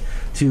link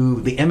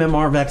to the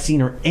MMR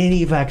vaccine or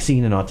any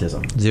vaccine in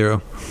autism?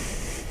 Zero.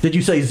 Did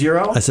you say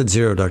zero? I said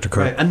zero, Dr.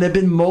 Karp. Right. And there have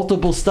been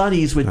multiple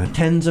studies with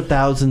tens of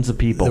thousands of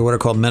people. They're what are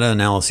called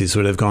meta-analyses,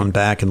 where they've gone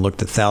back and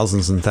looked at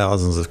thousands and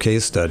thousands of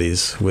case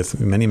studies with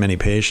many, many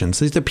patients.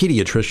 These are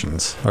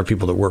pediatricians, are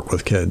people that work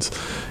with kids,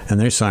 and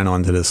they sign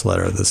on to this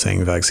letter that's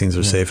saying vaccines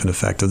are safe and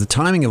effective. The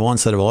timing of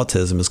onset of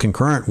autism is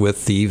concurrent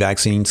with the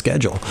vaccine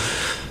schedule.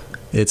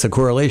 It's a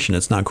correlation.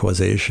 It's not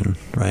causation,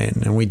 right?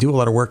 And we do a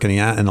lot of work in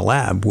the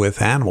lab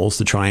with animals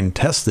to try and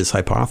test this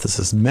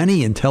hypothesis.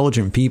 Many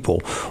intelligent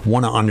people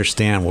want to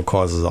understand what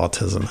causes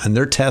autism, and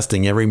they're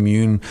testing every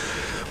immune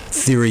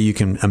theory you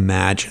can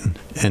imagine,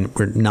 and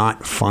we're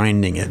not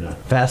finding it.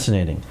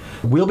 Fascinating.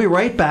 We'll be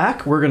right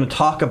back. We're going to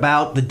talk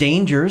about the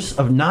dangers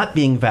of not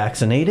being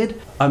vaccinated.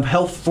 I'm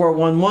Health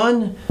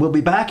 411. We'll be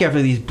back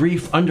after these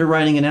brief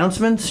underwriting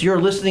announcements. You're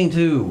listening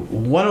to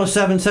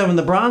 1077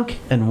 The Bronc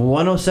and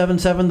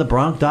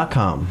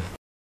 1077thebronc.com.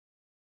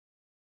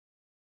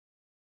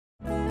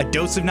 A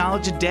dose of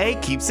knowledge a day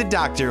keeps the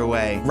doctor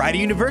away. Rider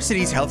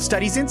University's Health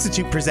Studies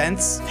Institute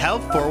presents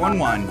Health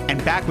 411.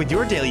 And back with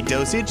your daily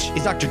dosage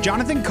is Dr.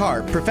 Jonathan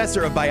Karp,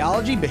 Professor of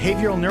Biology,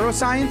 Behavioral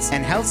Neuroscience,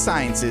 and Health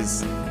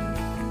Sciences.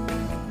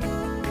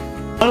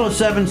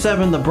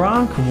 1077 The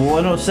Bronc,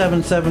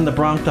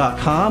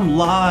 1077thebronc.com,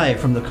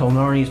 live from the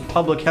Killarney's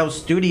Public Health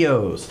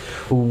Studios.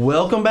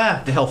 Welcome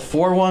back to Health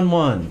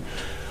 411.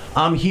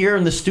 I'm here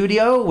in the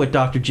studio with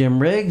Dr. Jim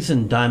Riggs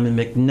and Diamond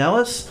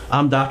McNellis.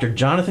 I'm Dr.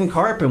 Jonathan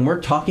Karp, and we're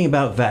talking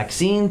about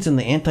vaccines and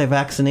the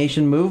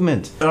anti-vaccination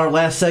movement. In our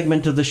last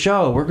segment of the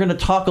show, we're going to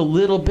talk a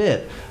little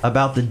bit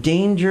about the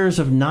dangers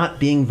of not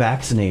being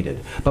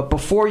vaccinated. But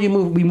before we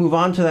move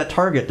on to that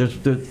target,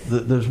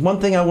 there's one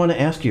thing I want to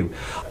ask you.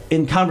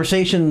 In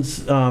conversations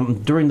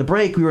during the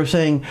break, we were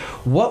saying,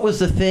 what was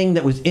the thing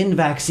that was in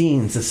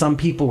vaccines that some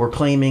people were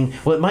claiming,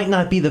 well, it might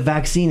not be the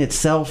vaccine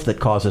itself that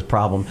causes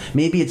problem.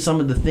 Maybe it's some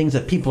of the things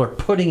that people are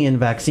putting in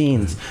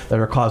vaccines that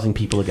are causing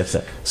people to get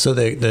sick. So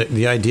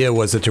the idea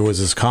was that there was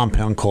this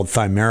compound called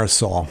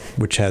thimerosal,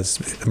 which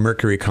has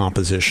mercury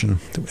composition.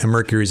 And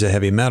mercury is a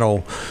heavy metal,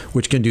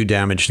 which can do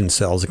damage in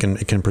cells. It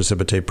can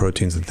precipitate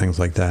proteins and things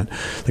like that.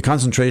 The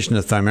concentration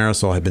of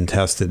thimerosal had been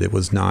tested. It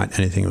was not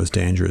anything that was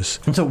dangerous.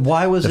 And so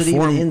why was it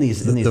even in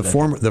these?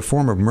 The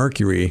form of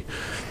mercury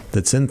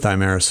that's in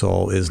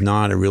thimerosal is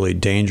not a really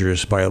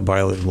dangerous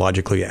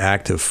biologically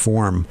active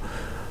form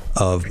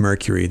of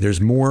mercury.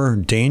 There's more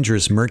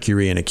dangerous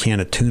mercury in a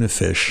can of tuna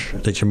fish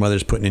that your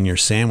mother's putting in your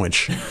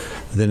sandwich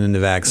than in the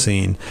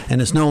vaccine.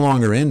 And it's no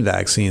longer in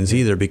vaccines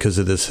either because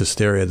of this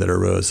hysteria that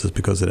arose. It's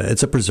because of that.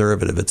 It's a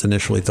preservative. It's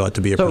initially thought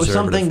to be a preservative. So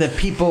it was something that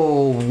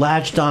people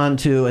latched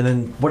onto, and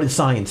then what did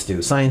science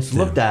do? Science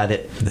looked at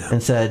it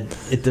and said,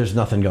 there's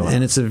nothing going on.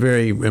 And it's a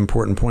very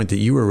important point that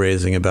you were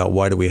raising about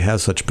why do we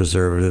have such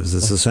preservatives.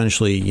 It's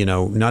essentially,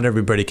 not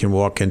everybody can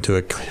walk into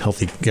a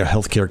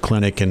healthcare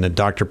clinic and the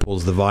doctor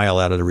pulls the vial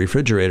out of the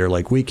refrigerator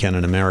like we can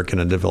in America, in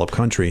a developed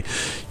country.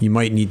 You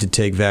might need to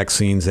take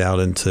vaccines out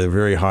into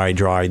very high,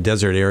 dry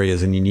desert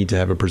areas, and you need to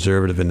have a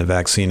preservative in the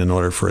vaccine in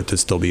order for it to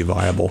still be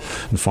viable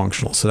and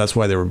functional. So that's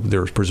why there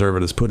were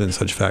preservatives put in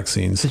such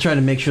vaccines. To try to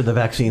make sure the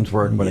vaccines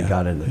worked when it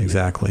got in there.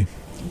 Exactly.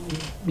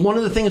 One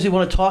of the things we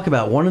want to talk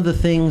about, one of the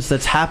things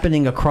that's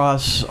happening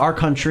across our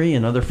country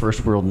and other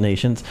first world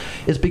nations,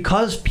 is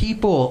because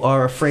people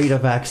are afraid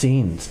of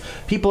vaccines.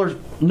 People are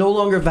no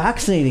longer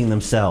vaccinating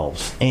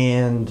themselves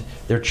and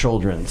their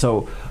children.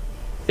 So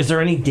Is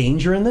there any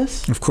danger in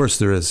this? Of course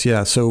there is,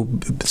 yeah. So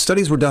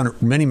studies were done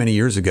many, many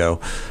years ago.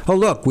 Oh,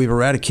 look, we've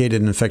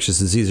eradicated infectious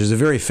disease. There's a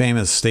very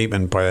famous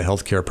statement by a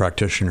healthcare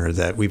practitioner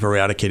that we've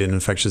eradicated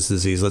infectious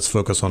disease. Let's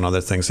focus on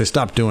other things. They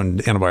stopped doing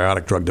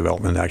antibiotic drug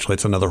development, actually.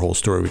 It's another whole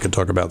story we could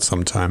talk about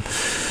sometime.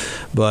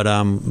 But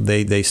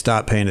they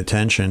stopped paying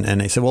attention,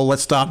 and they said, well,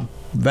 let's stop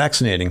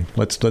vaccinating.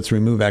 Let's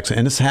remove vaccine.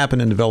 And this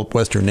happened in developed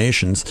Western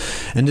nations,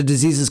 and the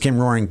diseases came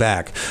roaring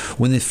back.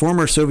 When the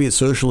former Soviet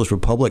socialist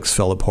republics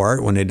fell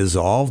apart, when they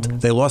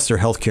dissolved, they lost their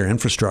healthcare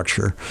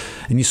infrastructure,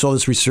 and you saw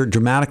this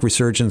dramatic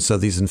resurgence of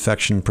these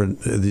infections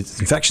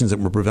that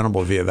were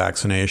preventable via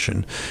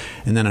vaccination.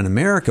 And then in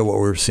America, what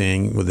we're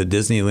seeing with the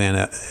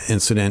Disneyland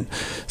incident,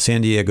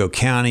 San Diego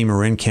County,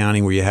 Marin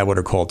County, where you have what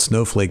are called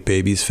snowflake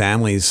babies,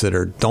 families that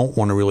don't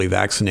want to really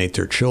vaccinate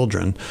their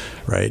children,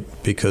 right,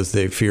 because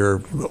they fear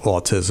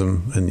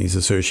autism and these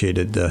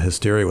associated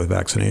hysteria with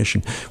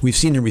vaccination. We've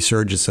seen a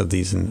resurgence of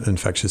these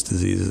infectious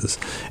diseases,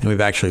 and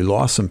we've actually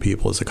lost some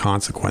people as a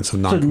consequence of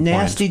non-compliance.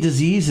 So nasty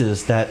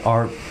diseases that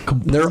are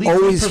completely They're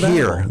always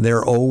preventable. here.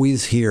 They're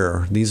always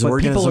here. These But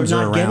organisms people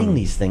are not around. getting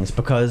these things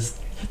because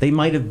they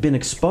might have been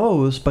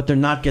exposed, but they're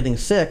not getting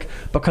sick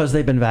because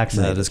they've been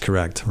vaccinated. That is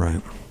correct,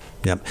 right.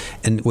 Yep.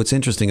 And what's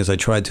interesting, as I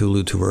tried to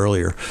allude to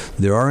earlier,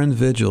 there are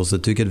individuals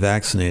that do get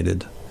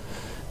vaccinated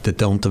that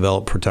don't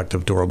develop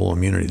protective durable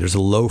immunity. There's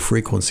a low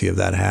frequency of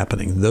that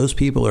happening. Those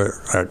people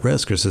are at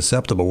risk or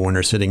susceptible when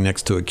they're sitting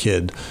next to a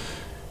kid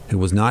who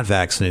was not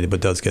vaccinated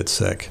but does get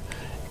sick.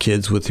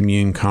 Kids with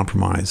immune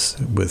compromise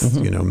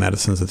with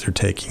medicines that they're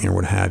taking or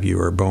what have you,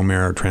 or bone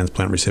marrow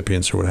transplant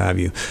recipients or what have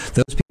you.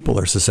 Those people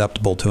are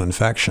susceptible to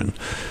infection.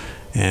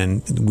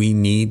 And we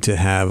need to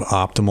have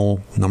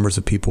optimal numbers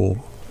of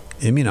people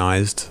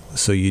immunized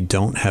so you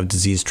don't have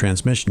disease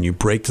transmission. You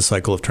break the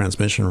cycle of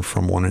transmission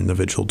from one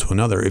individual to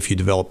another if you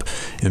develop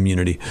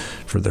immunity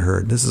for the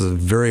herd. This is a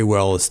very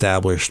well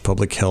established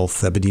public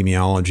health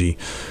epidemiology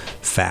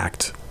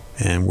fact,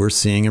 and we're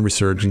seeing a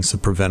resurgence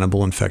of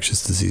preventable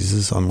infectious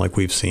diseases unlike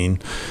we've seen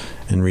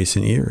in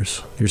recent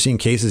years. You're seeing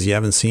cases you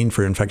haven't seen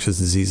for infectious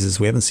diseases.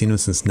 We haven't seen them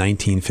since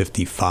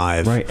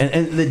 1955. Right,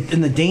 and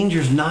the danger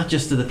is not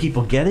just to the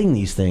people getting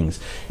these things.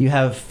 You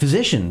have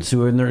physicians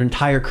who in their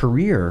entire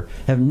career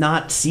have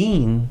not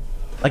seen,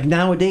 like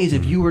nowadays,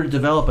 if you were to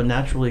develop a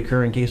naturally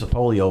occurring case of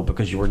polio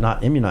because you were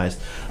not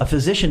immunized, a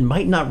physician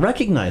might not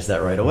recognize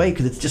that right away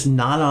because it's just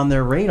not on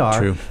their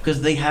radar. True.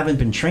 Because they haven't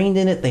been trained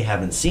in it, they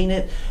haven't seen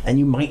it, and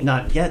you might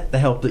not get the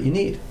help that you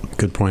need.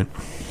 Good point.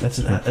 That's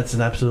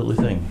an absolutely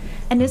thing.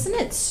 And isn't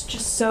it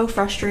just so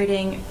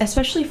frustrating,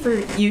 especially for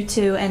you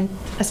two and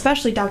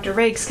especially Dr.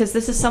 Riggs, because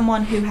this is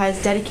someone who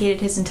has dedicated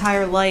his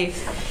entire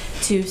life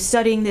to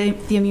studying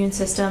the immune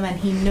system, and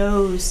he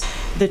knows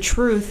the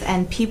truth,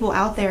 and people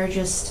out there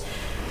just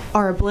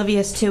are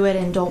oblivious to it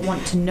and don't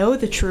want to know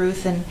the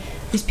truth. And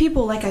these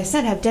people, like I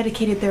said, have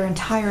dedicated their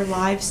entire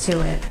lives to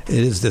it.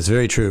 That's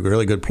very true.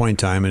 Really good point,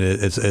 Time. And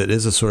it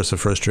is a source of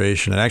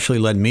frustration. It actually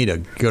led me to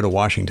go to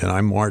Washington. I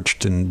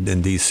marched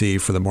in D.C.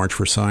 for the March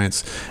for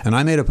Science, and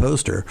I made a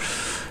poster.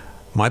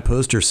 My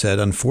poster said,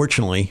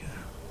 unfortunately,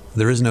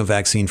 there is no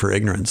vaccine for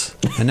ignorance.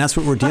 And that's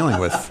what we're dealing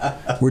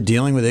with. We're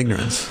dealing with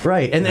ignorance.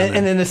 Right. And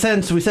in a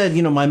sense, we said,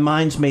 my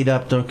mind's made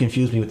up. Don't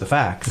confuse me with the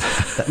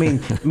facts. I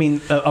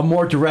mean, a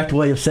more direct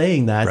way of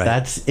saying that, right.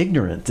 That's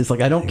ignorant. It's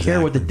like, I don't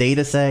care what the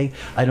data say.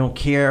 I don't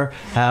care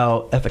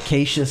how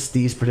efficacious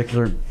these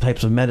particular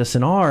types of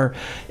medicine are.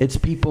 It's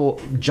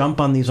people jump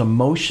on these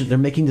emotions. They're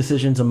making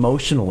decisions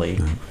emotionally.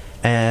 Mm-hmm.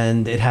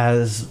 And it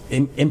has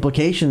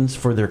implications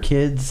for their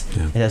kids.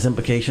 Yeah. It has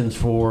implications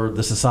for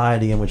the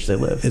society in which they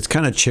live. It's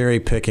kind of cherry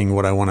picking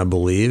what I want to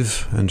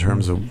believe in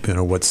terms of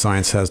what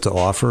science has to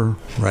offer,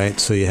 right?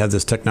 So you have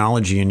this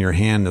technology in your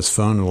hand, this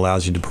phone that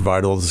allows you to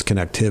provide all this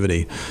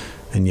connectivity,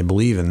 and you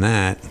believe in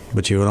that,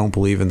 but you don't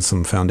believe in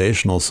some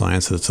foundational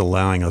science that's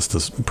allowing us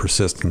to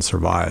persist and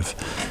survive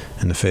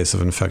in the face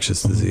of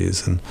infectious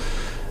disease. And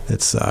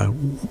it's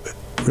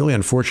really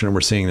unfortunate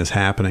we're seeing this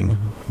happening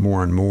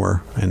more and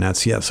more. And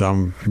that's, so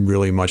I'm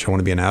really I want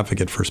to be an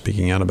advocate for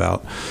speaking out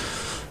about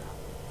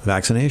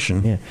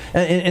vaccination. Yeah,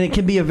 and it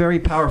can be a very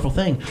powerful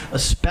thing,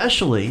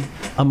 especially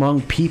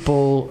among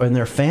people and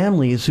their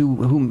families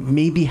who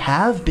maybe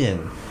have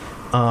been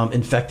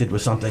infected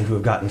with something, who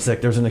have gotten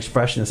sick. There's an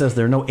expression that says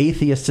there are no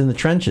atheists in the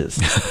trenches.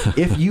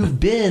 If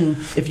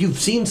you've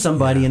seen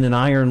somebody in an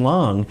iron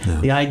lung,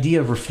 the idea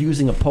of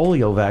refusing a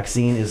polio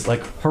vaccine is like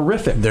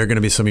horrific. They're going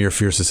to be some of your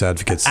fiercest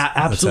advocates.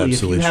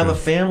 Absolutely. If you have a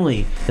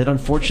family that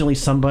unfortunately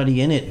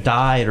somebody in it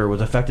died or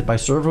was affected by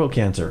cervical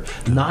cancer,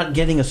 not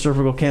getting a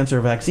cervical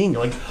cancer vaccine,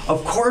 you're like,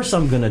 of course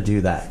I'm going to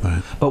do that.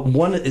 Right. But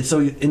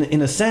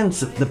in a sense,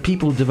 the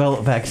people who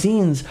develop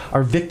vaccines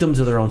are victims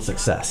of their own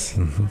success.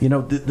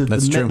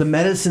 Mm-hmm. The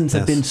medicines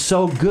have been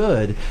so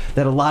good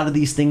that a lot of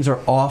these things are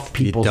off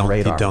people's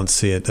radar. You don't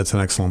see it. That's an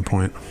excellent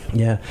point.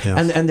 Yeah.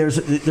 Yes. And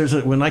there's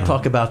when I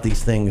talk about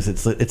these things,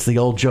 it's the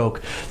old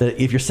joke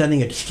that if you're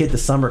sending a kid to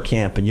summer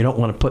camp and you don't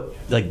want to put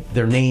like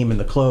their name in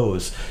the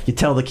clothes, you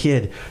tell the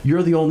kid,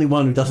 you're the only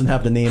one who doesn't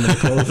have the name in the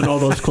clothes, and all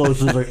those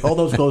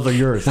clothes are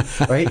yours,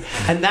 right?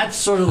 And that's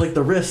sort of like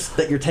the risk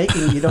that you're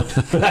taking. You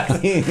don't.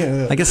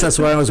 I guess that's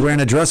why I was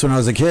wearing a dress when I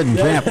was a kid in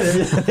camp.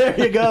 There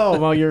you go.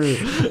 Well, you're.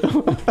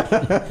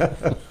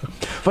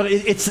 But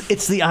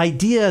it's the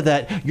idea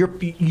that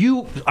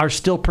you are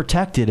still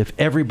protected if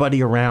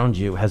everybody around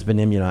you has been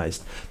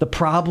immunized. The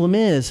problem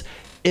is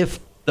if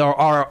there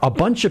are a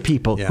bunch of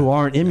people who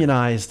aren't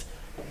immunized,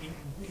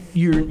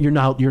 you're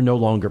no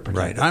longer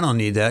protected. Right. I don't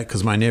need that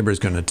because my neighbor's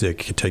going to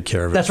take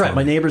care of it. That's right.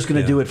 My neighbor's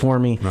going to do it for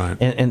me. Right.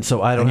 And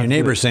so I don't. And your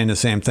neighbor's saying the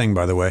same thing,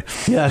 by the way.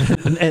 Yeah,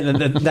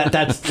 and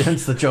that's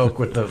hence the joke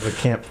with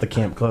the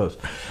camp clothes.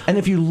 And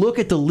if you look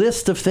at the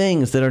list of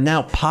things that are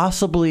now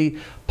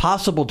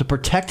possible to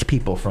protect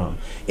people from,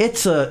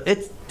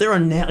 there are,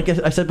 like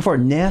I said before,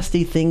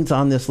 nasty things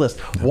on this list.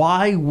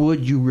 Why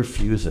would you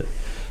refuse it?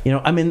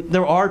 I mean,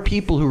 there are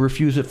people who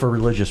refuse it for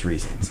religious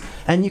reasons,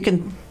 and you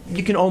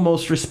can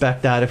almost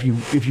respect that if you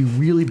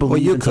really believe.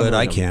 Well, you in could.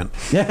 I can't.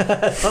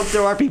 Yeah,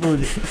 there are people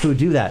who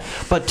do that,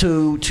 but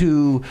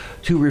to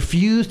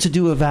refuse to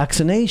do a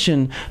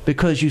vaccination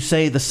because you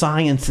say the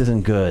science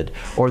isn't good,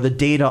 or the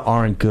data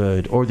aren't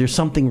good, or there's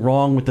something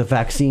wrong with the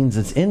vaccines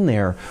that's in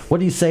there. What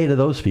do you say to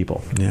those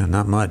people? Yeah,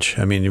 not much.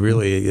 I mean,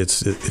 really,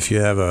 if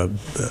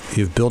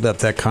you've built up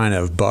that kind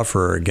of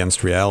buffer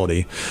against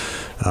reality.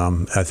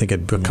 I think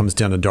it comes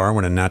down to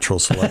Darwin and natural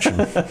selection.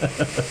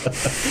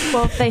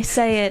 Well, if they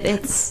say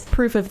it's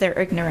proof of their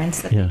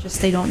ignorance that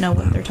they don't know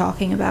what they're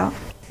talking about.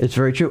 It's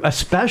very true,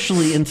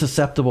 especially in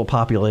susceptible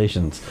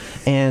populations.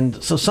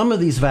 And so some of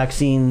these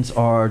vaccines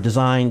are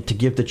designed to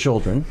give to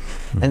children.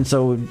 And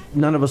so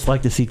none of us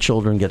like to see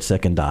children get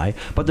sick and die.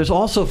 But there's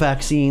also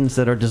vaccines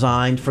that are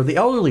designed for the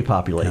elderly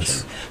population.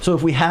 Yes. So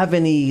if we have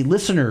any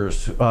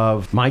listeners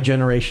of my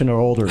generation or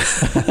older,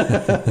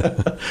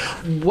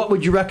 what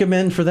would you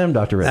recommend for them,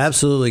 Dr. Riggs?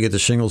 Absolutely get the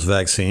shingles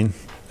vaccine.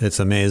 It's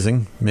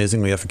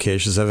amazingly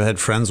efficacious. I've had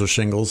friends with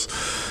shingles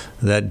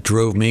that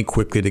drove me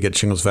quickly to get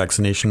shingles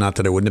vaccination. Not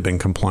that I wouldn't have been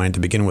compliant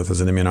to begin with as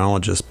an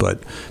immunologist,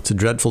 but it's a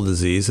dreadful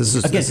disease. This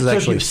is so actually,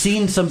 if you've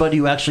seen somebody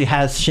who actually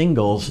has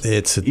shingles,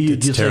 it's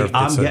terrible.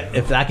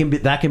 If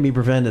that can be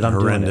prevented, I'm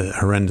doing it.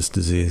 Horrendous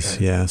disease.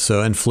 Okay. Yeah.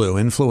 So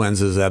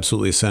influenza is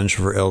absolutely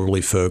essential for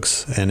elderly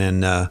folks, and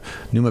then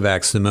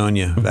pneumovax,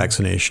 pneumonia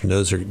vaccination.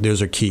 Those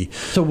are key.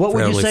 So what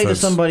would you say to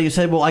somebody who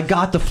said, "Well, I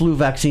got the flu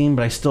vaccine,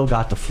 but I still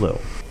got the flu"?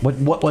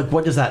 What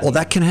does that mean? Well,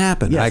 that can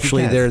happen. Yes,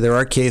 actually, there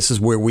are cases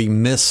where we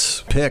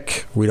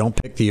mispick. We don't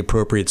pick the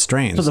appropriate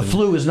strains. So the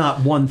flu is not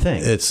one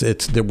thing.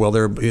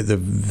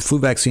 The flu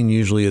vaccine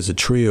usually is a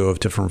trio of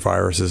different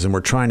viruses, and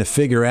we're trying to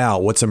figure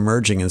out what's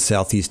emerging in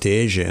Southeast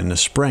Asia in the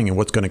spring and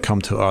what's going to come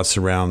to us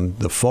around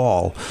the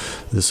fall,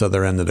 this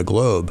other end of the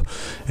globe.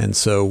 And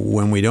so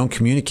when we don't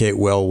communicate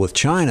well with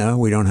China,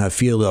 we don't have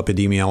field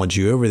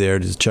epidemiology over there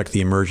to check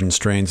the emergent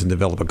strains and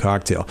develop a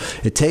cocktail.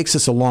 It takes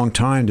us a long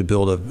time to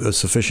build a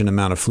sufficient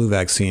amount of flu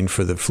vaccine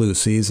for the flu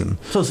season.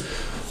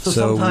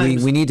 So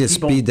we need to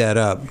speed that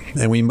up,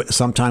 and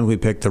sometimes we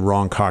pick the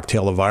wrong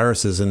cocktail of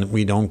viruses, and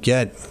we don't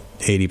get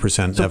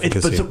 80%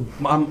 efficacy.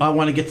 I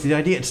want to get to the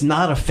idea. It's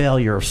not a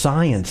failure of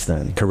science,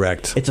 then.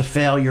 Correct. It's a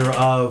failure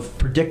of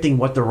predicting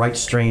what the right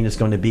strain is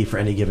going to be for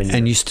any given year.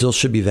 And you still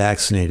should be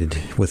vaccinated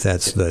with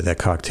that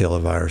cocktail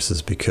of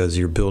viruses because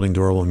you're building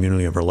durable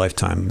immunity over a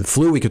lifetime. The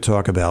flu we could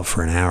talk about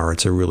for an hour.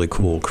 It's a really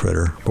cool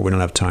critter, but we don't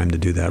have time to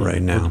do that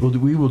right now.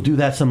 We will do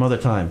that some other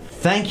time.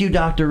 Thank you,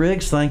 Dr.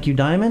 Riggs. Thank you,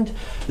 Diamond.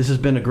 This has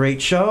been a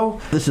great show.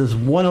 This is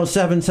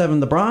 1077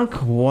 The Bronx,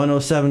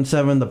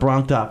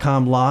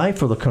 1077thebronx.com live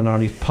for the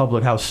Killarney Public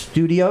House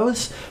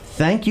Studios.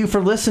 Thank you for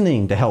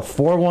listening to Health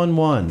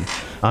 411.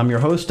 I'm your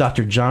host,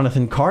 Dr.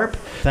 Jonathan Karp.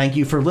 Thank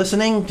you for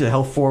listening to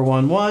Health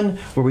 411,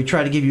 where we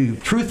try to give you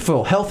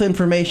truthful health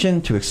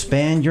information to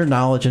expand your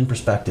knowledge and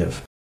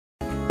perspective.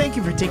 Thank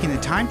you for taking the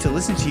time to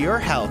listen to your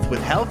health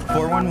with Health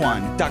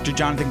 411. Dr.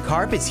 Jonathan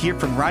Karp is here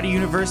from Rider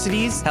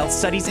University's Health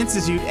Studies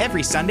Institute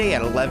every Sunday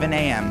at 11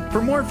 a.m.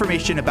 For more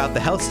information about the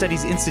Health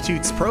Studies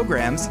Institute's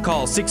programs,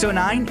 call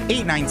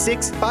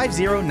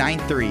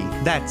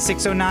 609-896-5093. That's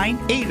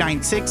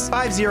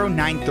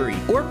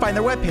 609-896-5093. Or find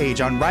their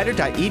webpage on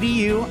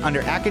rider.edu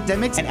under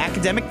Academics and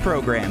Academic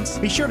Programs.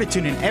 Be sure to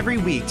tune in every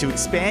week to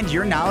expand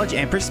your knowledge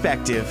and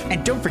perspective.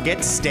 And don't forget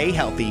to stay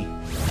healthy.